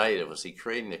lost sight. It was he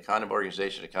creating the kind of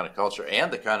organization, the kind of culture,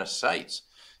 and the kind of sites.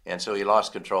 And so he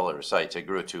lost control of his sites. It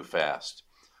grew too fast.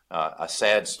 A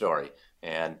sad story,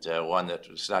 and one that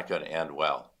was not going to end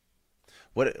well.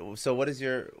 What is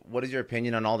your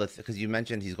opinion on all this? Because you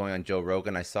mentioned he's going on Joe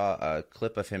Rogan. I saw a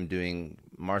clip of him doing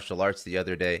martial arts the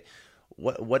other day.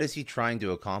 What is he trying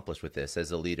to accomplish with this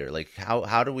as a leader? Like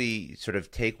how do we sort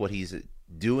of take what he's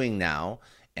doing now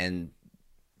and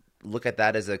look at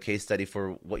that as a case study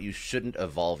for what you shouldn't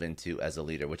evolve into as a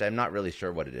leader, which I'm not really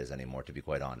sure what it is anymore, to be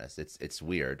quite honest. It's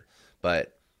weird,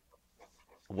 but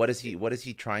what is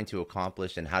he trying to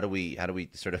accomplish, and how do we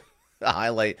sort of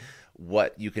highlight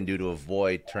what you can do to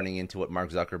avoid turning into what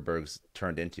Mark Zuckerberg's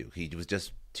turned into? He was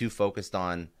just too focused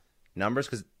on numbers,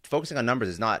 because focusing on numbers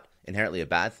is not inherently a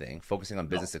bad thing. Focusing on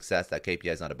business success, that KPI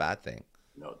is not a bad thing.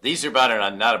 No, these are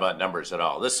not about numbers at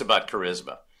all. This is about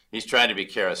charisma. He's trying to be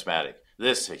charismatic.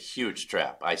 This is a huge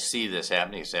trap. I see this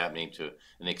happening. It's happening to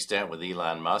an extent with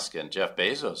Elon Musk and Jeff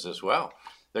Bezos as well.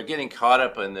 They're getting caught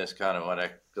up in this kind of what I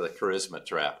call the charisma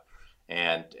trap.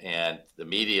 And the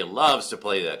media loves to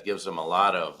play that, gives them a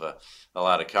lot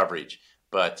of coverage.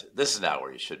 But this is not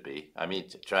where you should be. I mean,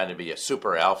 trying to be a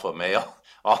super alpha male.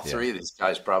 All three of these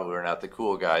guys probably were not the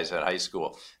cool guys in high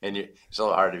school, and it's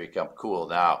so hard to become cool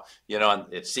now.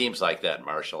 And it seems like that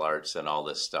martial arts and all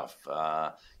this stuff.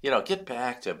 Get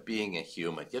back to being a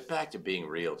human. Get back to being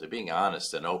real, to being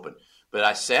honest and open.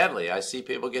 But sadly, I see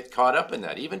people get caught up in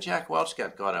that. Even Jack Welch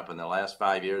got caught up in the last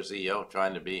 5 years CEO,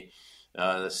 trying to be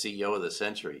the CEO of the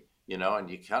century, and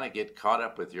you kind of get caught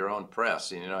up with your own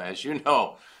press. As you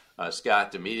know,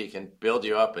 Scott, the media can build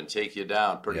you up and take you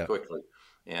down pretty quickly.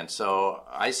 And so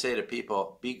I say to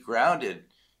people, be grounded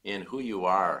in who you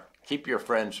are. Keep your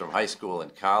friends from high school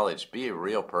and college. Be a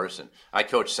real person. I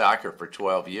coached soccer for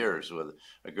 12 years with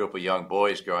a group of young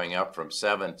boys growing up from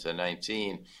 7 to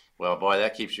 19, Well, boy,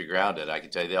 that keeps you grounded. I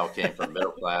can tell you they all came from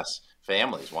middle class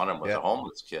families. One of them was Yeah. a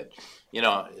homeless kid.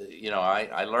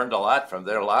 I learned a lot from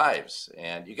their lives,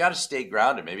 and you got to stay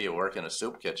grounded. Maybe you work in a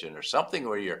soup kitchen or something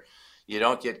where you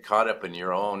don't get caught up in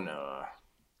your own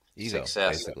Ego,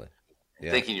 success, basically. Yeah.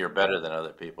 thinking you're better than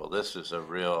other people. This is a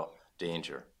real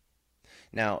danger.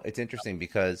 Now, it's interesting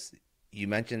because you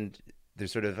mentioned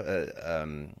there's sort of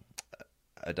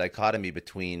a dichotomy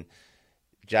between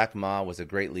Jack Ma was a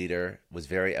great leader, was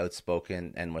very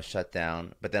outspoken, and was shut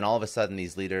down. But then all of a sudden,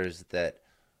 these leaders that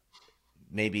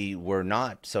maybe were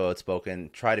not so outspoken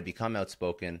try to become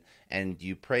outspoken. And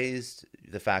you praised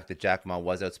the fact that Jack Ma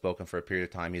was outspoken for a period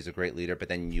of time. He's a great leader. But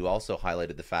then you also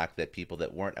highlighted the fact that people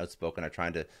that weren't outspoken are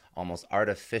trying to almost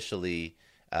artificially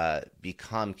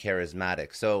become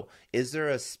charismatic. So is there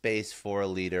a space for a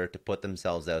leader to put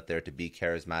themselves out there to be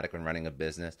charismatic when running a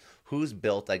business? Who's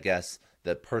built, I guess,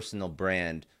 the personal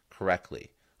brand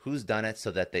correctly? Who's done it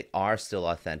so that they are still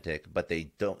authentic, but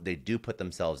they do put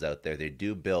themselves out there. They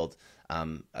do build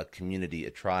a community,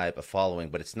 a tribe, a following,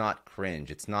 but it's not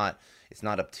cringe. It's not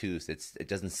obtuse. It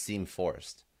doesn't seem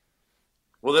forced.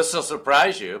 Well, this will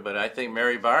surprise you, but I think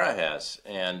Mary Barra has,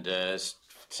 and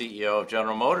CEO of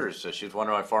General Motors. She was one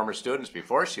of my former students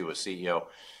before she was CEO.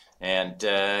 And,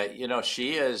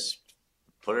 she has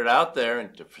put it out there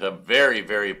into some very,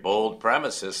 very bold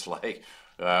premises like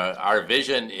our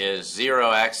vision is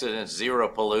zero accidents, zero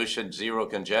pollution, zero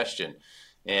congestion.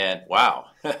 And wow,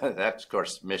 that's, of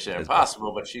course, mission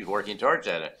impossible, but she's working towards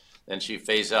that. Then she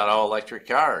phased out all electric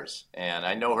cars. And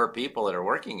I know her people that are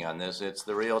working on this. It's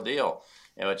the real deal.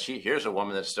 And here's a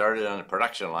woman that started on the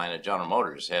production line at General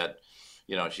Motors,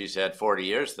 she's had 40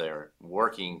 years there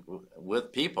working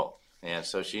with people. And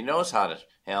so she knows how to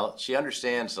handle, she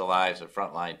understands the lives of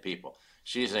frontline people.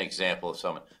 She's an example of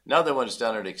someone. Another one who's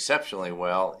done it exceptionally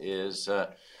well is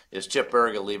Chip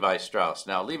Berg of Levi Strauss.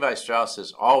 Now, Levi Strauss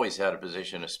has always had a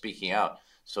position of speaking out.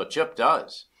 So Chip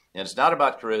does. And it's not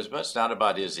about charisma. It's not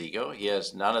about his ego. He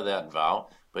has none of that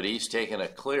involved. But he's taken a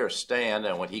clear stand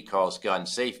on what he calls gun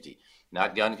safety.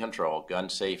 Not gun control, gun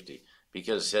safety.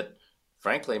 Because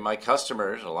frankly, my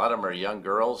customers, a lot of them are young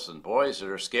girls and boys that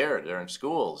are scared. They're in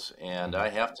schools, and I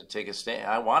have to take a stand.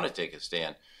 I want to take a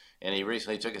stand. And he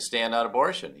recently took a stand on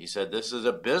abortion. He said, this is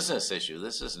a business issue.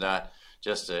 This is not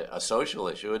just a social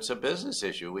issue. It's a business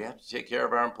issue. We have to take care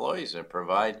of our employees and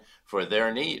provide for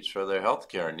their needs, for their health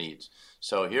care needs.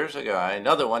 So here's a guy.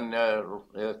 Another one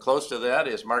close to that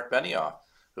is Mark Benioff,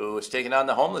 who was taking on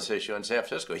the homeless issue in San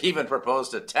Francisco. He even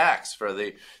proposed a tax for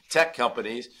the tech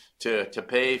companies to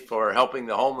pay for helping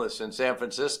the homeless in San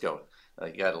Francisco.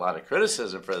 He got a lot of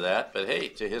criticism for that, but hey,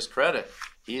 to his credit,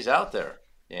 he's out there.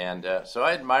 And so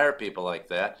I admire people like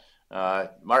that.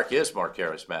 Mark is more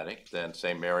charismatic than,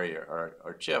 say, Mary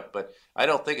or Chip, but I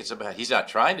don't think it's about, he's not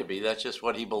trying to be, that's just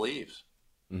what he believes.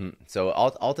 Mm-hmm. So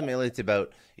ultimately it's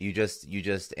about you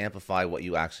just amplify what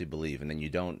you actually believe, and then you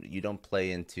don't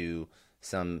play into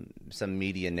some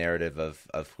media narrative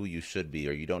of who you should be,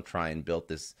 or you don't try and build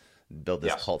this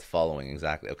yes. cult following.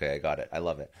 Exactly. Okay, I got it. I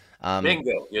love it.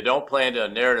 Bingo. You don't play into a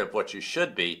narrative what you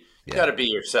should be. You got to be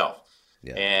yourself.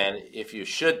 Yeah. And if you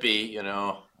should be,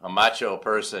 a macho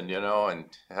person, and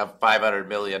have $500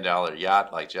 million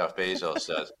yacht like Jeff Bezos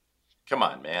says, come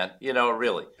on, man.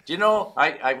 Really. Do you know,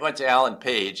 I went to Alan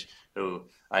Page, who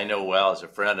I know well as a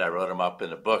friend. I wrote him up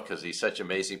in a book because he's such an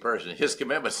amazing person. His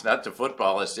commitment's not to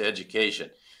football, it's to education.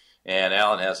 And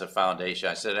Alan has a foundation.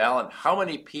 I said, Alan, how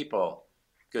many people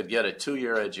could get a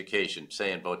 2-year education,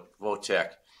 say in Votech,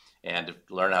 and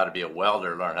learn how to be a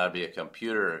welder, learn how to be a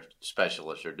computer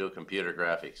specialist, or do computer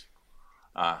graphics?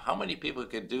 How many people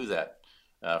could do that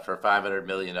for $500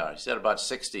 million? He said about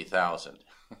 60,000.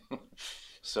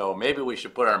 So maybe we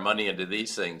should put our money into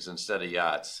these things instead of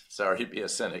yachts. Sorry to be a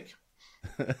cynic.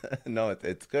 No,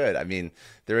 it's good. I mean,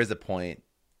 there is a point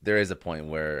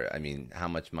where, how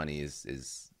much money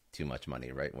is too much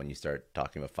money, right? When you start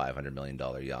talking about $500 million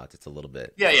yachts, it's a little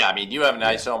bit. Yeah. You have a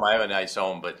nice home, I have a nice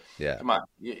home, but come on,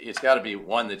 it's got to be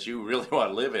one that you really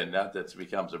want to live in, not that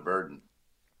becomes a burden.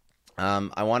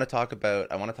 I want to talk about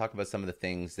some of the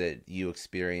things that you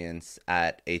experience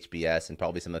at HBS, and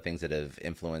probably some of the things that have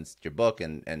influenced your book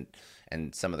and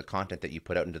some of the content that you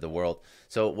put out into the world.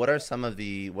 So what are some of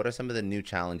the new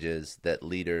challenges that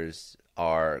leaders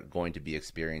are going to be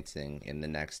experiencing in the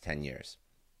next 10 years?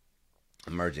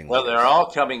 Emerging leaders. Well, they're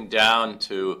all coming down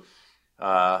to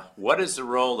what is the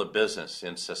role of business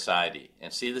in society?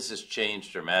 And see, this has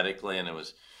changed dramatically, and it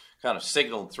was kind of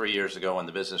signaled 3 years ago when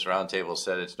the Business Roundtable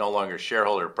said it's no longer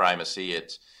shareholder primacy,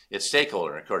 it's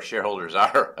stakeholder. And of course, shareholders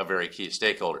are a very key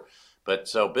stakeholder. But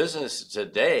so businesses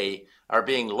today are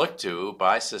being looked to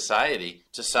by society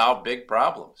to solve big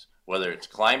problems. whether it's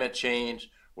climate change,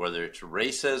 whether it's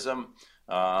racism,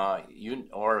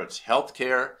 or it's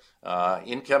healthcare,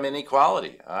 income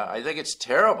inequality. I think it's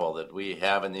terrible that we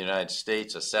have in the United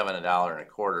States a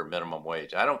 $7.25 minimum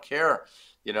wage. I don't care,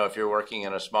 if you're working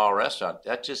in a small restaurant,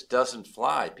 that just doesn't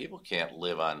fly. People can't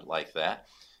live on like that.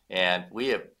 And we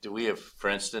have, for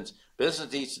instance,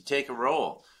 business needs to take a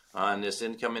role on this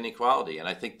income inequality. And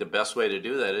I think the best way to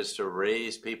do that is to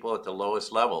raise people at the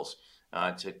lowest levels,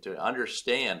 to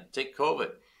understand. Take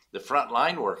COVID. The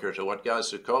frontline workers are what got us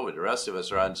through COVID. The rest of us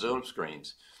are on Zoom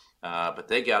screens. But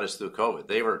they got us through COVID.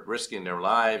 They were risking their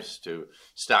lives to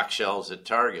stock shelves at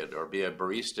Target or be a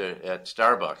barista at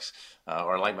Starbucks.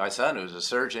 Or like my son, who's a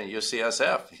surgeon at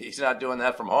UCSF. He's not doing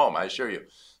that from home, I assure you.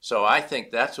 So I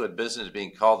think that's what business is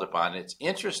being called upon. It's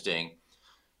interesting,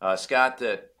 Scott,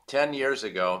 that 10 years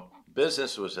ago,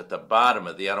 business was at the bottom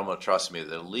of the animal trust me,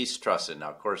 the least trusted. Now,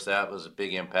 of course, that was a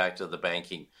big impact of the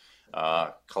banking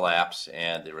collapse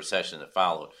and the recession that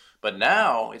followed. But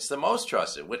now it's the most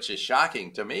trusted, which is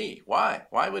shocking to me. Why?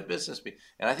 Why would business be?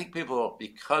 And I think people,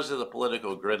 because of the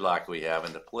political gridlock we have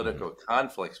and the political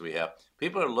conflicts we have,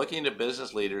 people are looking to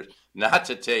business leaders not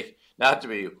to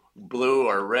be blue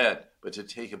or red, but to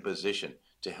take a position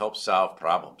to help solve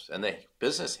problems. And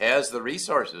business has the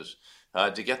resources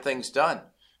to get things done.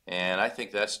 And I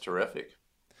think that's terrific.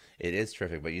 It is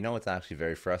terrific, but it's actually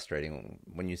very frustrating.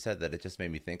 When you said that, it just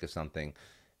made me think of something.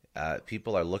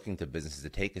 People are looking to businesses to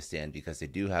take a stand because they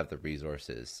do have the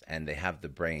resources and they have the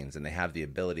brains and they have the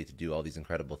ability to do all these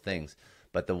incredible things.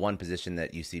 But the one position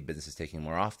that you see businesses taking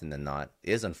more often than not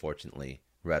is unfortunately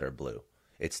red or blue.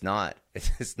 It's not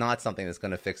something that's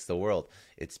going to fix the world.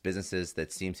 It's businesses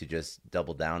that seem to just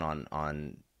double down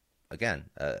on again,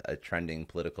 a trending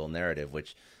political narrative,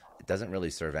 which doesn't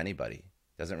really serve anybody.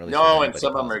 No, and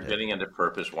some of them are getting into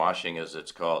purpose washing, as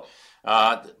it's called.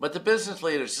 But the business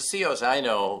leaders, the CEOs I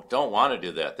know, don't want to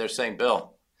do that. They're saying,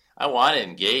 Bill, I want to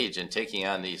engage in taking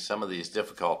on some of these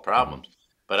difficult problems,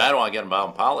 but I don't want to get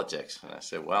involved in politics. And I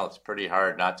said, well, it's pretty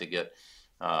hard not to get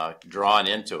drawn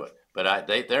into it. But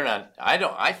they're not.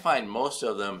 I find most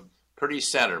of them pretty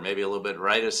center, maybe a little bit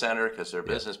right of center because they're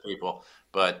business people,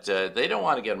 but they don't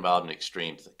want to get involved in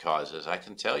extreme causes. I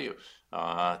can tell you.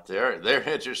 They're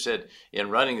interested in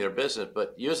running their business,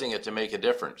 but using it to make a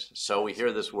difference. So we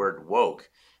hear this word woke.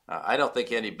 I don't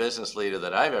think any business leader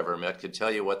that I've ever met could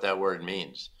tell you what that word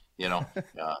means.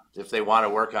 If they want to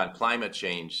work on climate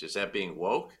change, is that being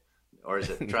woke? Or is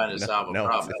it trying to solve a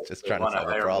problem? It's just they trying want to solve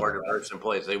to hire a problem. more diverse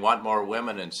employees. They want more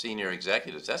women and senior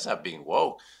executives. That's not being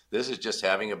woke. This is just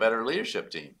having a better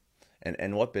leadership team.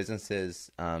 And what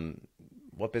businesses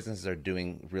are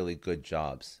doing really good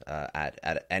jobs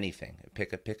at anything?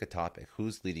 Pick a topic.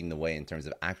 Who's leading the way in terms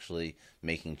of actually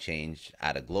making change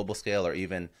at a global scale or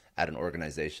even at an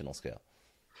organizational scale?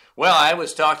 Well, I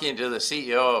was talking to the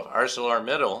CEO of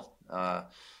ArcelorMittal,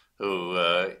 who,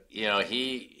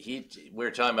 we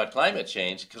were talking about climate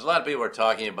change because a lot of people are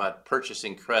talking about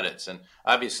purchasing credits. And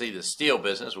obviously the steel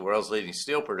business, the world's leading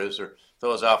steel producer,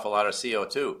 throws off a lot of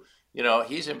CO2.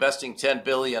 He's investing $10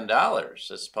 billion.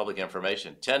 That's public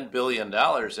information. $10 billion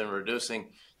in reducing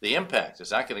the impact.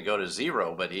 It's not going to go to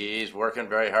zero, but he's working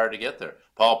very hard to get there.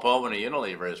 Paul Pullman of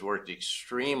Unilever has worked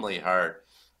extremely hard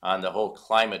on the whole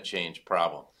climate change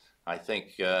problem. I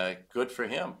think good for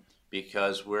him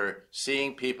because we're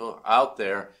seeing people out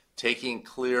there taking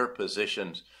clear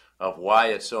positions of why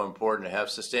it's so important to have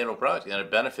sustainable products. And it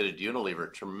benefited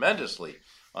Unilever tremendously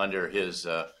under his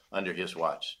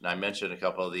watch. And I mentioned a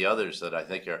couple of the others that I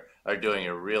think are doing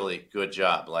a really good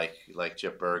job, like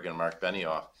Chip Berg and Mark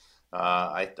Benioff.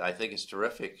 I think it's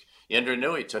terrific. Indra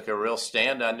Nooyi took a real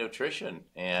stand on nutrition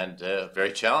and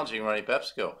very challenging running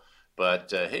PepsiCo.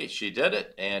 But hey, she did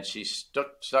it, and she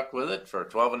stuck with it for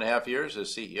 12 and a half years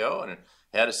as CEO, and it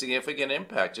had a significant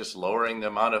impact, just lowering the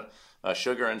amount of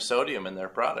sugar and sodium in their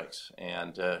products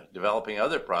and developing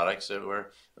other products that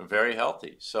were very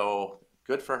healthy. So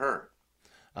good for her.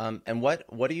 And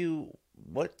what do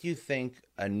you think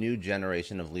a new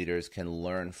generation of leaders can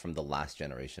learn from the last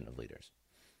generation of leaders?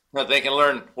 Well, they can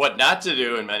learn what not to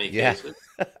do in many cases,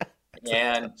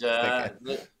 and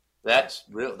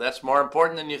that's more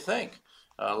important than you think.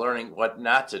 Learning what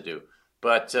not to do.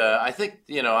 But I think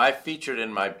I featured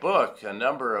in my book a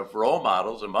number of role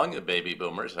models among the baby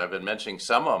boomers. I've been mentioning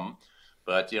some of them,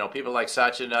 but people like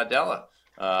Satya Nadella.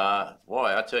 Boy,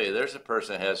 I'll tell you, there's a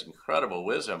person that has incredible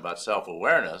wisdom about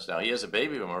self-awareness. Now, he is a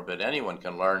baby boomer, but anyone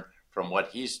can learn from what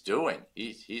he's doing.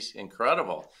 He's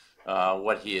incredible,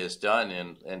 what he has done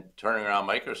in turning around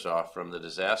Microsoft from the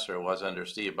disaster it was under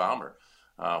Steve Ballmer.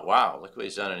 Wow, look what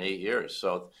he's done in 8 years.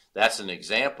 So that's an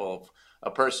example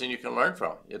a person you can learn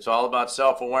from. It's all about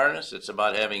self-awareness. It's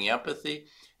about having empathy.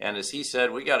 And as he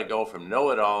said, we got to go from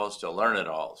know-it-alls to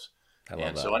learn-it-alls. I love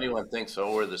And that. so anyone thinks,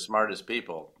 oh, we're the smartest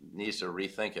people, needs to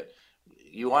rethink it.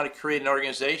 You want to create an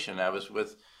organization. I was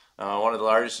with one of the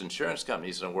largest insurance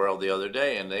companies in the world the other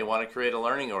day, and they want to create a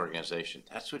learning organization.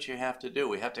 That's what you have to do.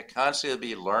 We have to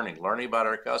constantly be learning about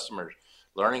our customers,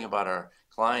 learning about our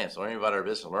clients, learning about our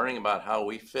business, learning about how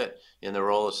we fit in the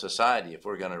role of society if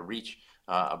we're going to reach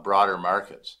broader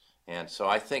markets. And so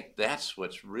I think that's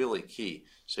what's really key.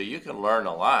 So you can learn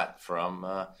a lot from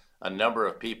a number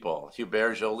of people.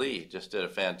 Hubert Joly just did a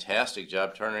fantastic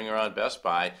job turning around Best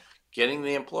Buy, getting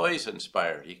the employees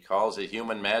inspired. He calls it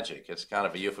human magic. It's kind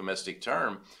of a euphemistic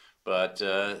term, but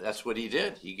that's what he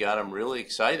did. He got them really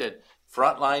excited,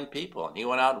 frontline people, and he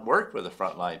went out and worked with the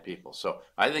frontline people. So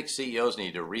I think CEOs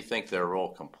need to rethink their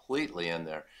role completely in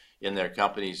their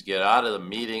companies, get out of the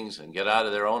meetings and get out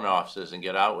of their own offices and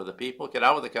get out with the people, get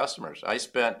out with the customers. I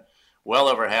spent well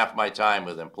over half my time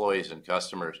with employees and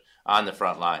customers on the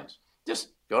front lines. Just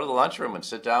go to the lunchroom and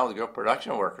sit down with a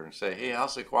production worker and say, hey,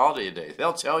 how's the quality today?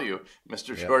 They'll tell you,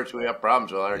 Mr. George, we have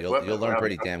problems with our equipment. You'll learn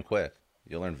pretty damn quick.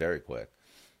 You'll learn very quick.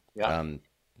 Yeah.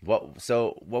 What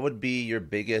would be your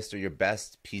biggest or your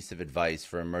best piece of advice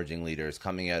for emerging leaders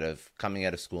coming out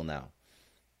of school now?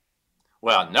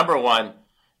 Well, number one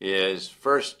is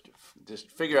first, just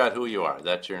figure out who you are.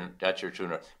 That's your true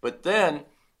north. But then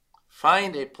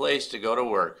find a place to go to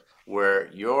work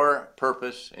where your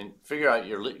purpose, and figure out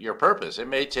your purpose. It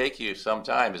may take you some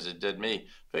time, as it did me.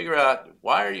 Figure out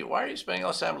why are you spending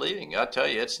all this time leading? I'll tell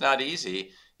you, it's not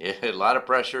easy. A lot of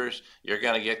pressures. You're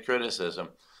going to get criticism,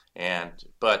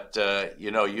 but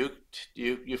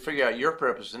you figure out your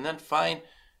purpose, and then find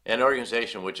an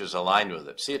organization which is aligned with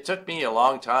it. See, it took me a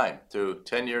long time, through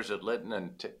 10 years at Litton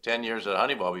and 10 years at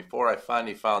Honeywell, before I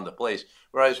finally found the place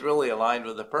where I was really aligned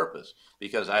with the purpose,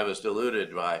 because I was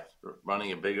deluded by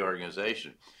running a big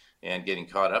organization and getting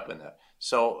caught up in that.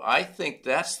 So I think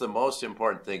that's the most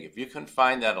important thing. If you can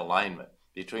find that alignment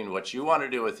between what you want to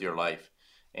do with your life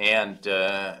and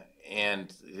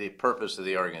the purpose of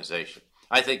the organization.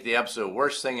 I think the absolute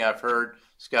worst thing I've heard,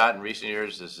 Scott, in recent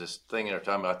years is this thing they're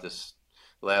talking about this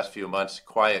last few months,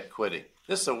 quiet quitting.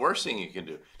 This is the worst thing you can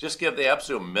do. Just give the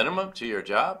absolute minimum to your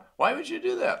job. Why would you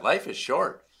do that? Life is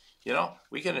short.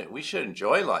 We should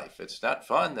enjoy life. If it's not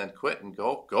fun, then quit and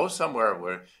go somewhere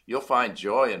where you'll find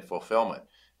joy and fulfillment.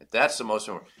 That's the most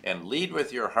important. And lead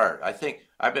with your heart. I think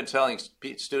I've been telling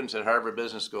students at Harvard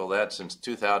Business School that since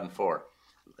 2004.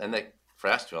 And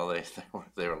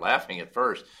they were laughing at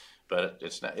first, but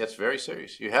it's very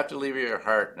serious. You have to lead with your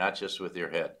heart, not just with your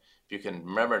head. If you can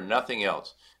remember nothing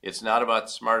else, it's not about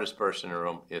the smartest person in the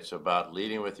room. It's about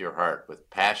leading with your heart, with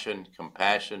passion,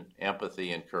 compassion,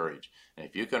 empathy, and courage. And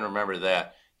if you can remember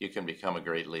that, you can become a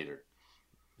great leader.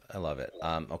 I love it.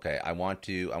 Okay, I want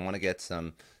to get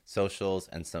some socials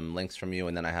and some links from you,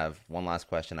 and then I have one last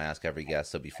question I ask every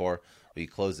guest. So before we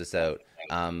close this out,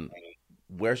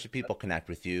 where should people connect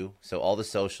with you? So all the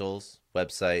socials,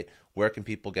 website, where can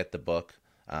people get the book?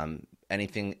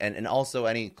 Anything, and also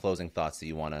any closing thoughts that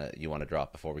you wanna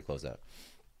drop before we close out.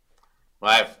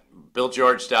 Well, I have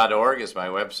BillGeorge.org is my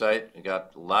website. I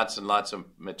got lots and lots of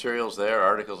materials there,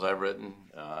 articles I've written,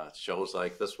 shows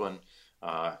like this one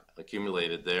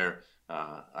accumulated there.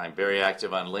 I'm very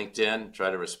active on LinkedIn, try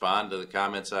to respond to the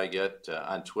comments I get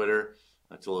on Twitter,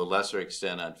 to a lesser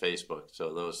extent on Facebook.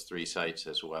 So those 3 sites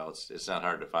as well. It's not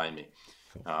hard to find me.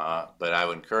 But I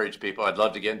would encourage people. I'd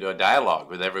love to get into a dialogue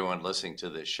with everyone listening to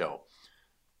this show.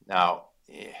 Now,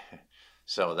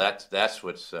 so that's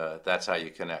how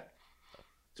you connect.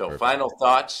 So perfect.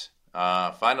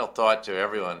 Final thought to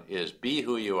everyone is be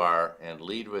who you are and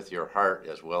lead with your heart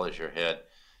as well as your head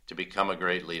to become a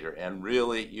great leader and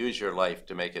really use your life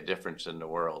to make a difference in the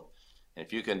world. And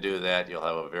if you can do that, you'll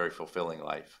have a very fulfilling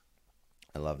life.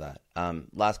 I love that.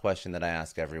 Last question that I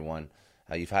ask everyone.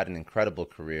 You've had an incredible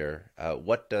career.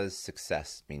 What does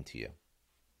success mean to you?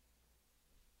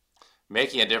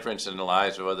 Making a difference in the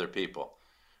lives of other people.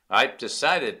 I've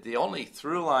decided the only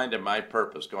through line to my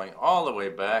purpose, going all the way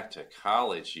back to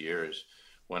college years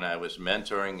when I was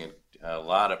mentoring a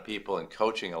lot of people and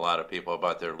coaching a lot of people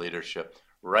about their leadership,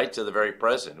 right to the very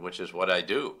present, which is what I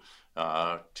do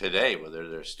today, whether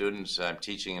they're students I'm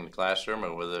teaching in the classroom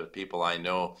or whether people I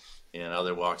know in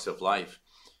other walks of life.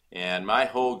 And my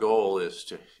whole goal is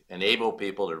to enable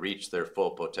people to reach their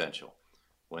full potential.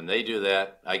 When they do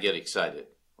that, I get excited.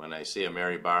 When I see a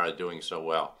Mary Barra doing so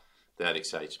well, that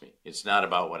excites me. It's not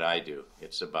about what I do.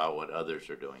 It's about what others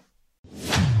are doing.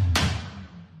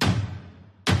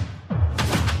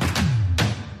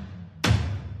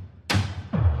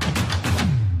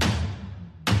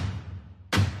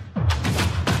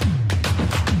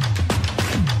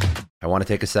 want to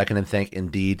take a second and thank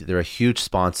Indeed. They're a huge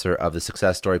sponsor of the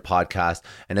Success Story podcast.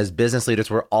 And as business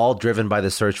leaders, we're all driven by the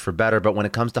search for better. But when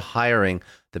it comes to hiring,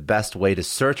 the best way to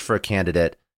search for a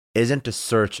candidate isn't to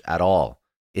search at all.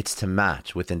 It's to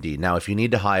match with Indeed. Now, if you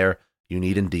need to hire, you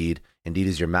need Indeed. Indeed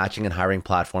is your matching and hiring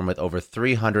platform with over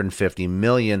 350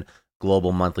 million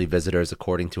global monthly visitors,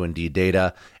 according to Indeed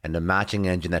data, and a matching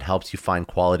engine that helps you find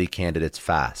quality candidates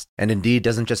fast. And Indeed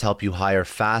doesn't just help you hire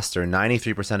faster.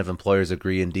 93% of employers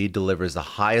agree Indeed delivers the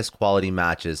highest quality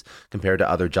matches compared to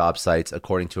other job sites,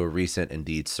 according to a recent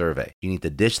Indeed survey. You need to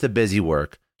ditch the busy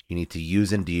work. You need to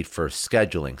use Indeed for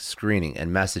scheduling, screening, and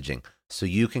messaging so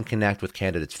you can connect with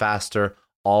candidates faster.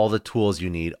 All the tools you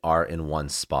need are in one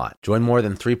spot. Join more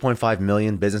than 3.5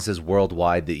 million businesses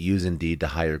worldwide that use Indeed to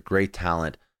hire great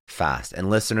talent fast. And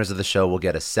listeners of the show will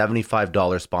get a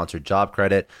 $75 sponsored job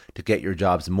credit to get your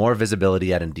jobs more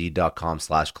visibility at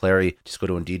Indeed.com/Clary. Just go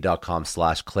to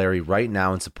Indeed.com/Clary right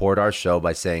now and support our show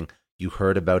by saying you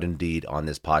heard about Indeed on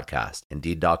this podcast.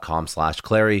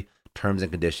 Indeed.com/Clary. Terms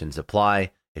and conditions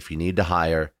apply. If you need to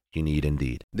hire, you need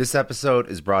Indeed. This episode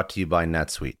is brought to you by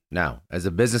NetSuite. Now, as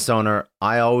a business owner,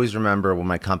 I always remember when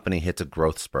my company hits a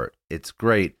growth spurt. It's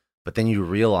great, but then you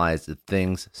realize that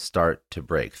things start to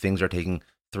break. Things are taking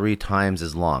 3 times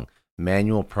as long.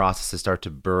 Manual processes start to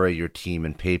bury your team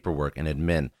in paperwork and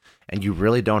admin, and you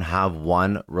really don't have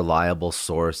one reliable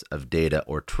source of data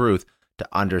or truth to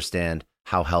understand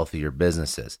how healthy your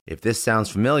business is. If this sounds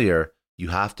familiar, you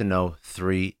have to know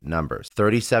 3 numbers.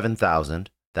 37,000,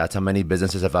 that's how many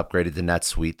businesses have upgraded to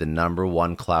NetSuite, the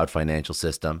 #1 cloud financial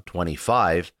system.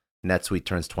 25, NetSuite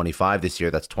turns 25 this year.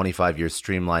 That's 25 years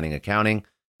streamlining accounting,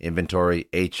 inventory,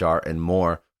 HR, and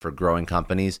more for growing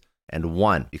companies. And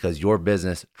 1, because your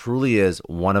business truly is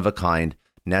one of a kind,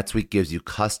 NetSuite gives you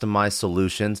customized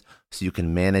solutions so you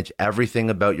can manage everything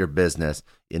about your business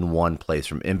in one place,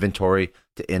 from inventory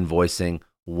to invoicing,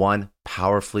 one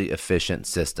powerfully efficient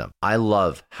system. I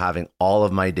love having all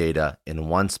of my data in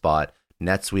one spot.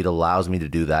 NetSuite allows me to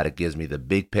do that. It gives me the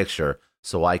big picture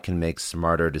so I can make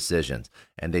smarter decisions.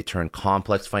 And they turn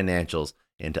complex financials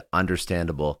into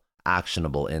understandable,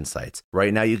 actionable insights.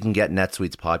 Right now, you can get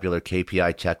NetSuite's popular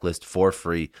KPI checklist for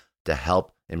free to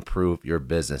help improve your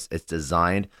business. It's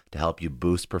designed to help you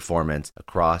boost performance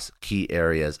across key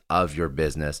areas of your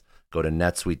business. Go to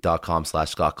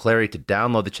netsuite.com/ScottClary to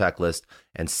download the checklist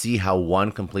and see how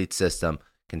one complete system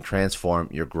can transform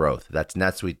your growth. That's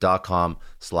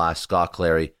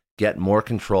netsuite.com/ScottClary. Get more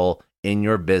control in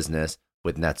your business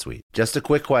with NetSuite. Just a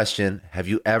quick question. Have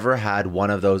you ever had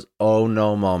one of those oh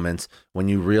no moments when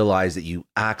you realize that you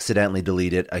accidentally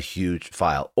deleted a huge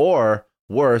file? Or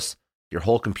worse, your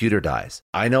whole computer dies.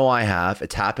 I know I have.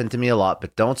 It's happened to me a lot,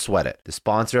 but don't sweat it. The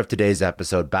sponsor of today's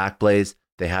episode, Backblaze,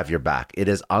 they have your back. It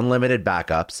is unlimited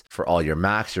backups for all your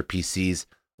Macs, your PCs,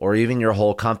 or even your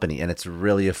whole company, and it's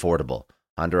really affordable,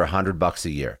 under $100 a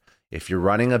year. If you're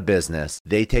running a business,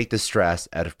 they take the stress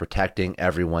out of protecting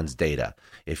everyone's data.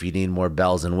 If you need more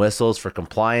bells and whistles for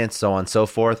compliance, so on and so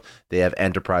forth, they have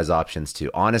enterprise options too.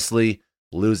 Honestly,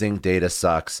 losing data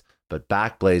sucks, but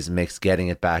Backblaze makes getting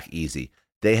it back easy.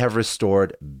 They have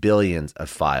restored billions of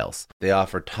files. They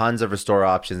offer tons of restore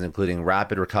options, including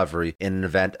rapid recovery in an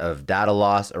event of data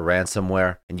loss or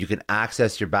ransomware. And you can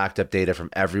access your backed up data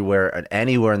from everywhere and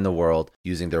anywhere in the world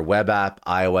using their web app,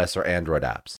 iOS, or Android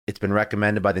apps. It's been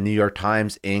recommended by the New York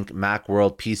Times, Inc.,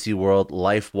 Macworld, PC World,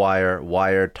 LifeWire,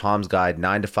 Wired, Tom's Guide,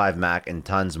 9 to 5 Mac, and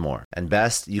tons more. And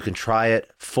best, you can try it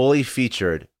fully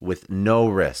featured with no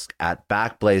risk at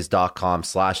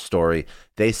backblaze.com/story.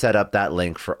 They set up that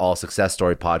link for all Success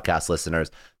Story podcast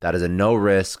listeners. That is a no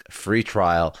risk free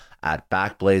trial at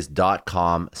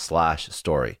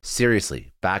backblaze.com/story.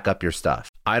 Seriously, back up your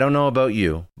stuff. I don't know about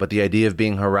you, but the idea of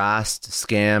being harassed,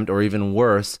 scammed, or even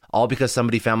worse, all because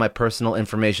somebody found my personal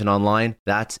information online,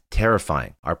 that's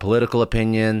terrifying. Our political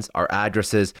opinions, our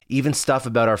addresses, even stuff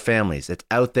about our families, it's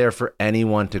out there for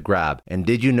anyone to grab. And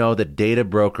did you know that data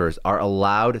brokers are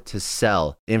allowed to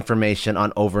sell information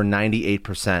on over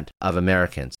 98% of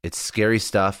Americans? It's scary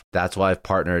stuff. That's why I've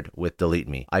partnered with Delete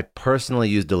Me. I personally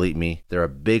use Delete Me. They're a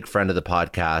big friend of the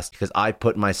podcast because I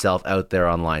put myself out there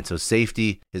online. So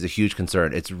safety is a huge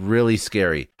concern. It's really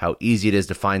scary how easy it is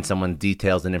to find someone's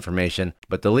details and information,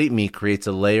 but Delete Me creates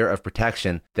a layer of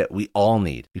protection that we all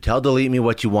need. You tell Delete Me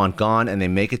what you want gone, and they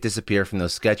make it disappear from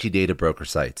those sketchy data broker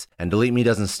sites. And Delete Me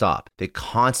doesn't stop. They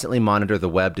constantly monitor the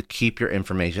web to keep your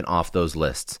information off those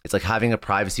lists. It's like having a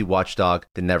privacy watchdog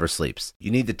that never sleeps.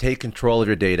 You need to take control of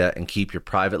your data and keep your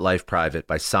private life private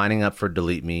by signing up for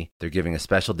Delete Me. They're giving a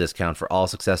special discount for all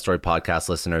Success Story podcast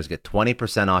listeners. Get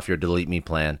 20% off your Delete Me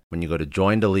plan when you go to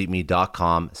joindeleteme.com/Clary.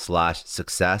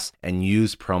 joindelete.com/success and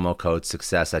use promo code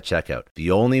success at checkout.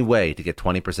 The only way to get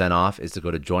 20% off is to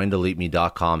go to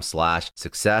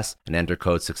joindeleteme.com/success and enter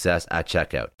code success at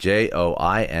checkout.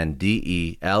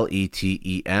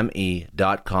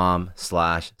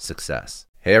 joindeleteme.com/success.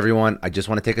 Hey everyone, I just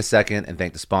want to take a second and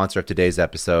thank the sponsor of today's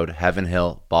episode, Heaven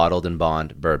Hill Bottled and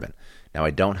Bond Bourbon. Now,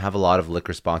 I don't have a lot of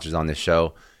liquor sponsors on this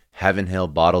show. Heaven Hill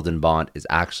Bottled and Bond is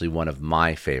actually one of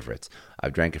my favorites.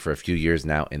 I've drank it for a few years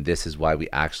now, and this is why we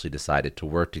actually decided to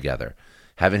work together.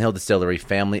 Heaven Hill Distillery,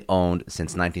 family owned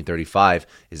since 1935,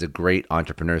 is a great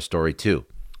entrepreneur story too.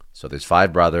 So there's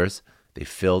 5 brothers. They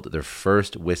filled their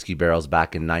first whiskey barrels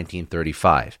back in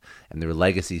 1935, and their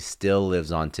legacy still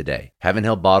lives on today. Heaven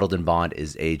Hill Bottled and Bond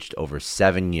is aged over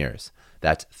 7 years.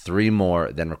 That's 3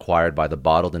 more than required by the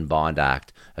Bottled and Bond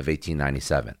Act of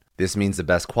 1897. This means the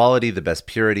best quality, the best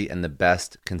purity, and the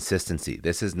best consistency.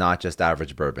 This is not just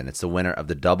average bourbon. It's the winner of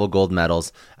the double gold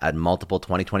medals at multiple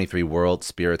 2023 World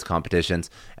Spirits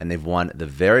competitions, and they've won the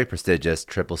very prestigious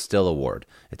Triple Still Award.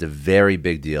 It's a very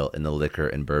big deal in the liquor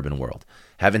and bourbon world.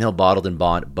 Heaven Hill Bottled and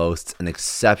Bond boasts an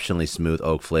exceptionally smooth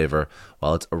oak flavor,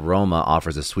 while its aroma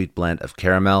offers a sweet blend of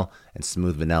caramel and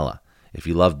smooth vanilla. If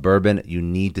you love bourbon, you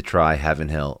need to try Heaven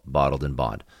Hill Bottled and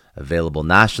Bond. Available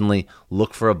nationally,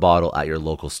 look for a bottle at your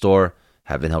local store.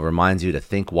 Heaven Hill reminds you to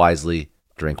think wisely,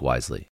 drink wisely.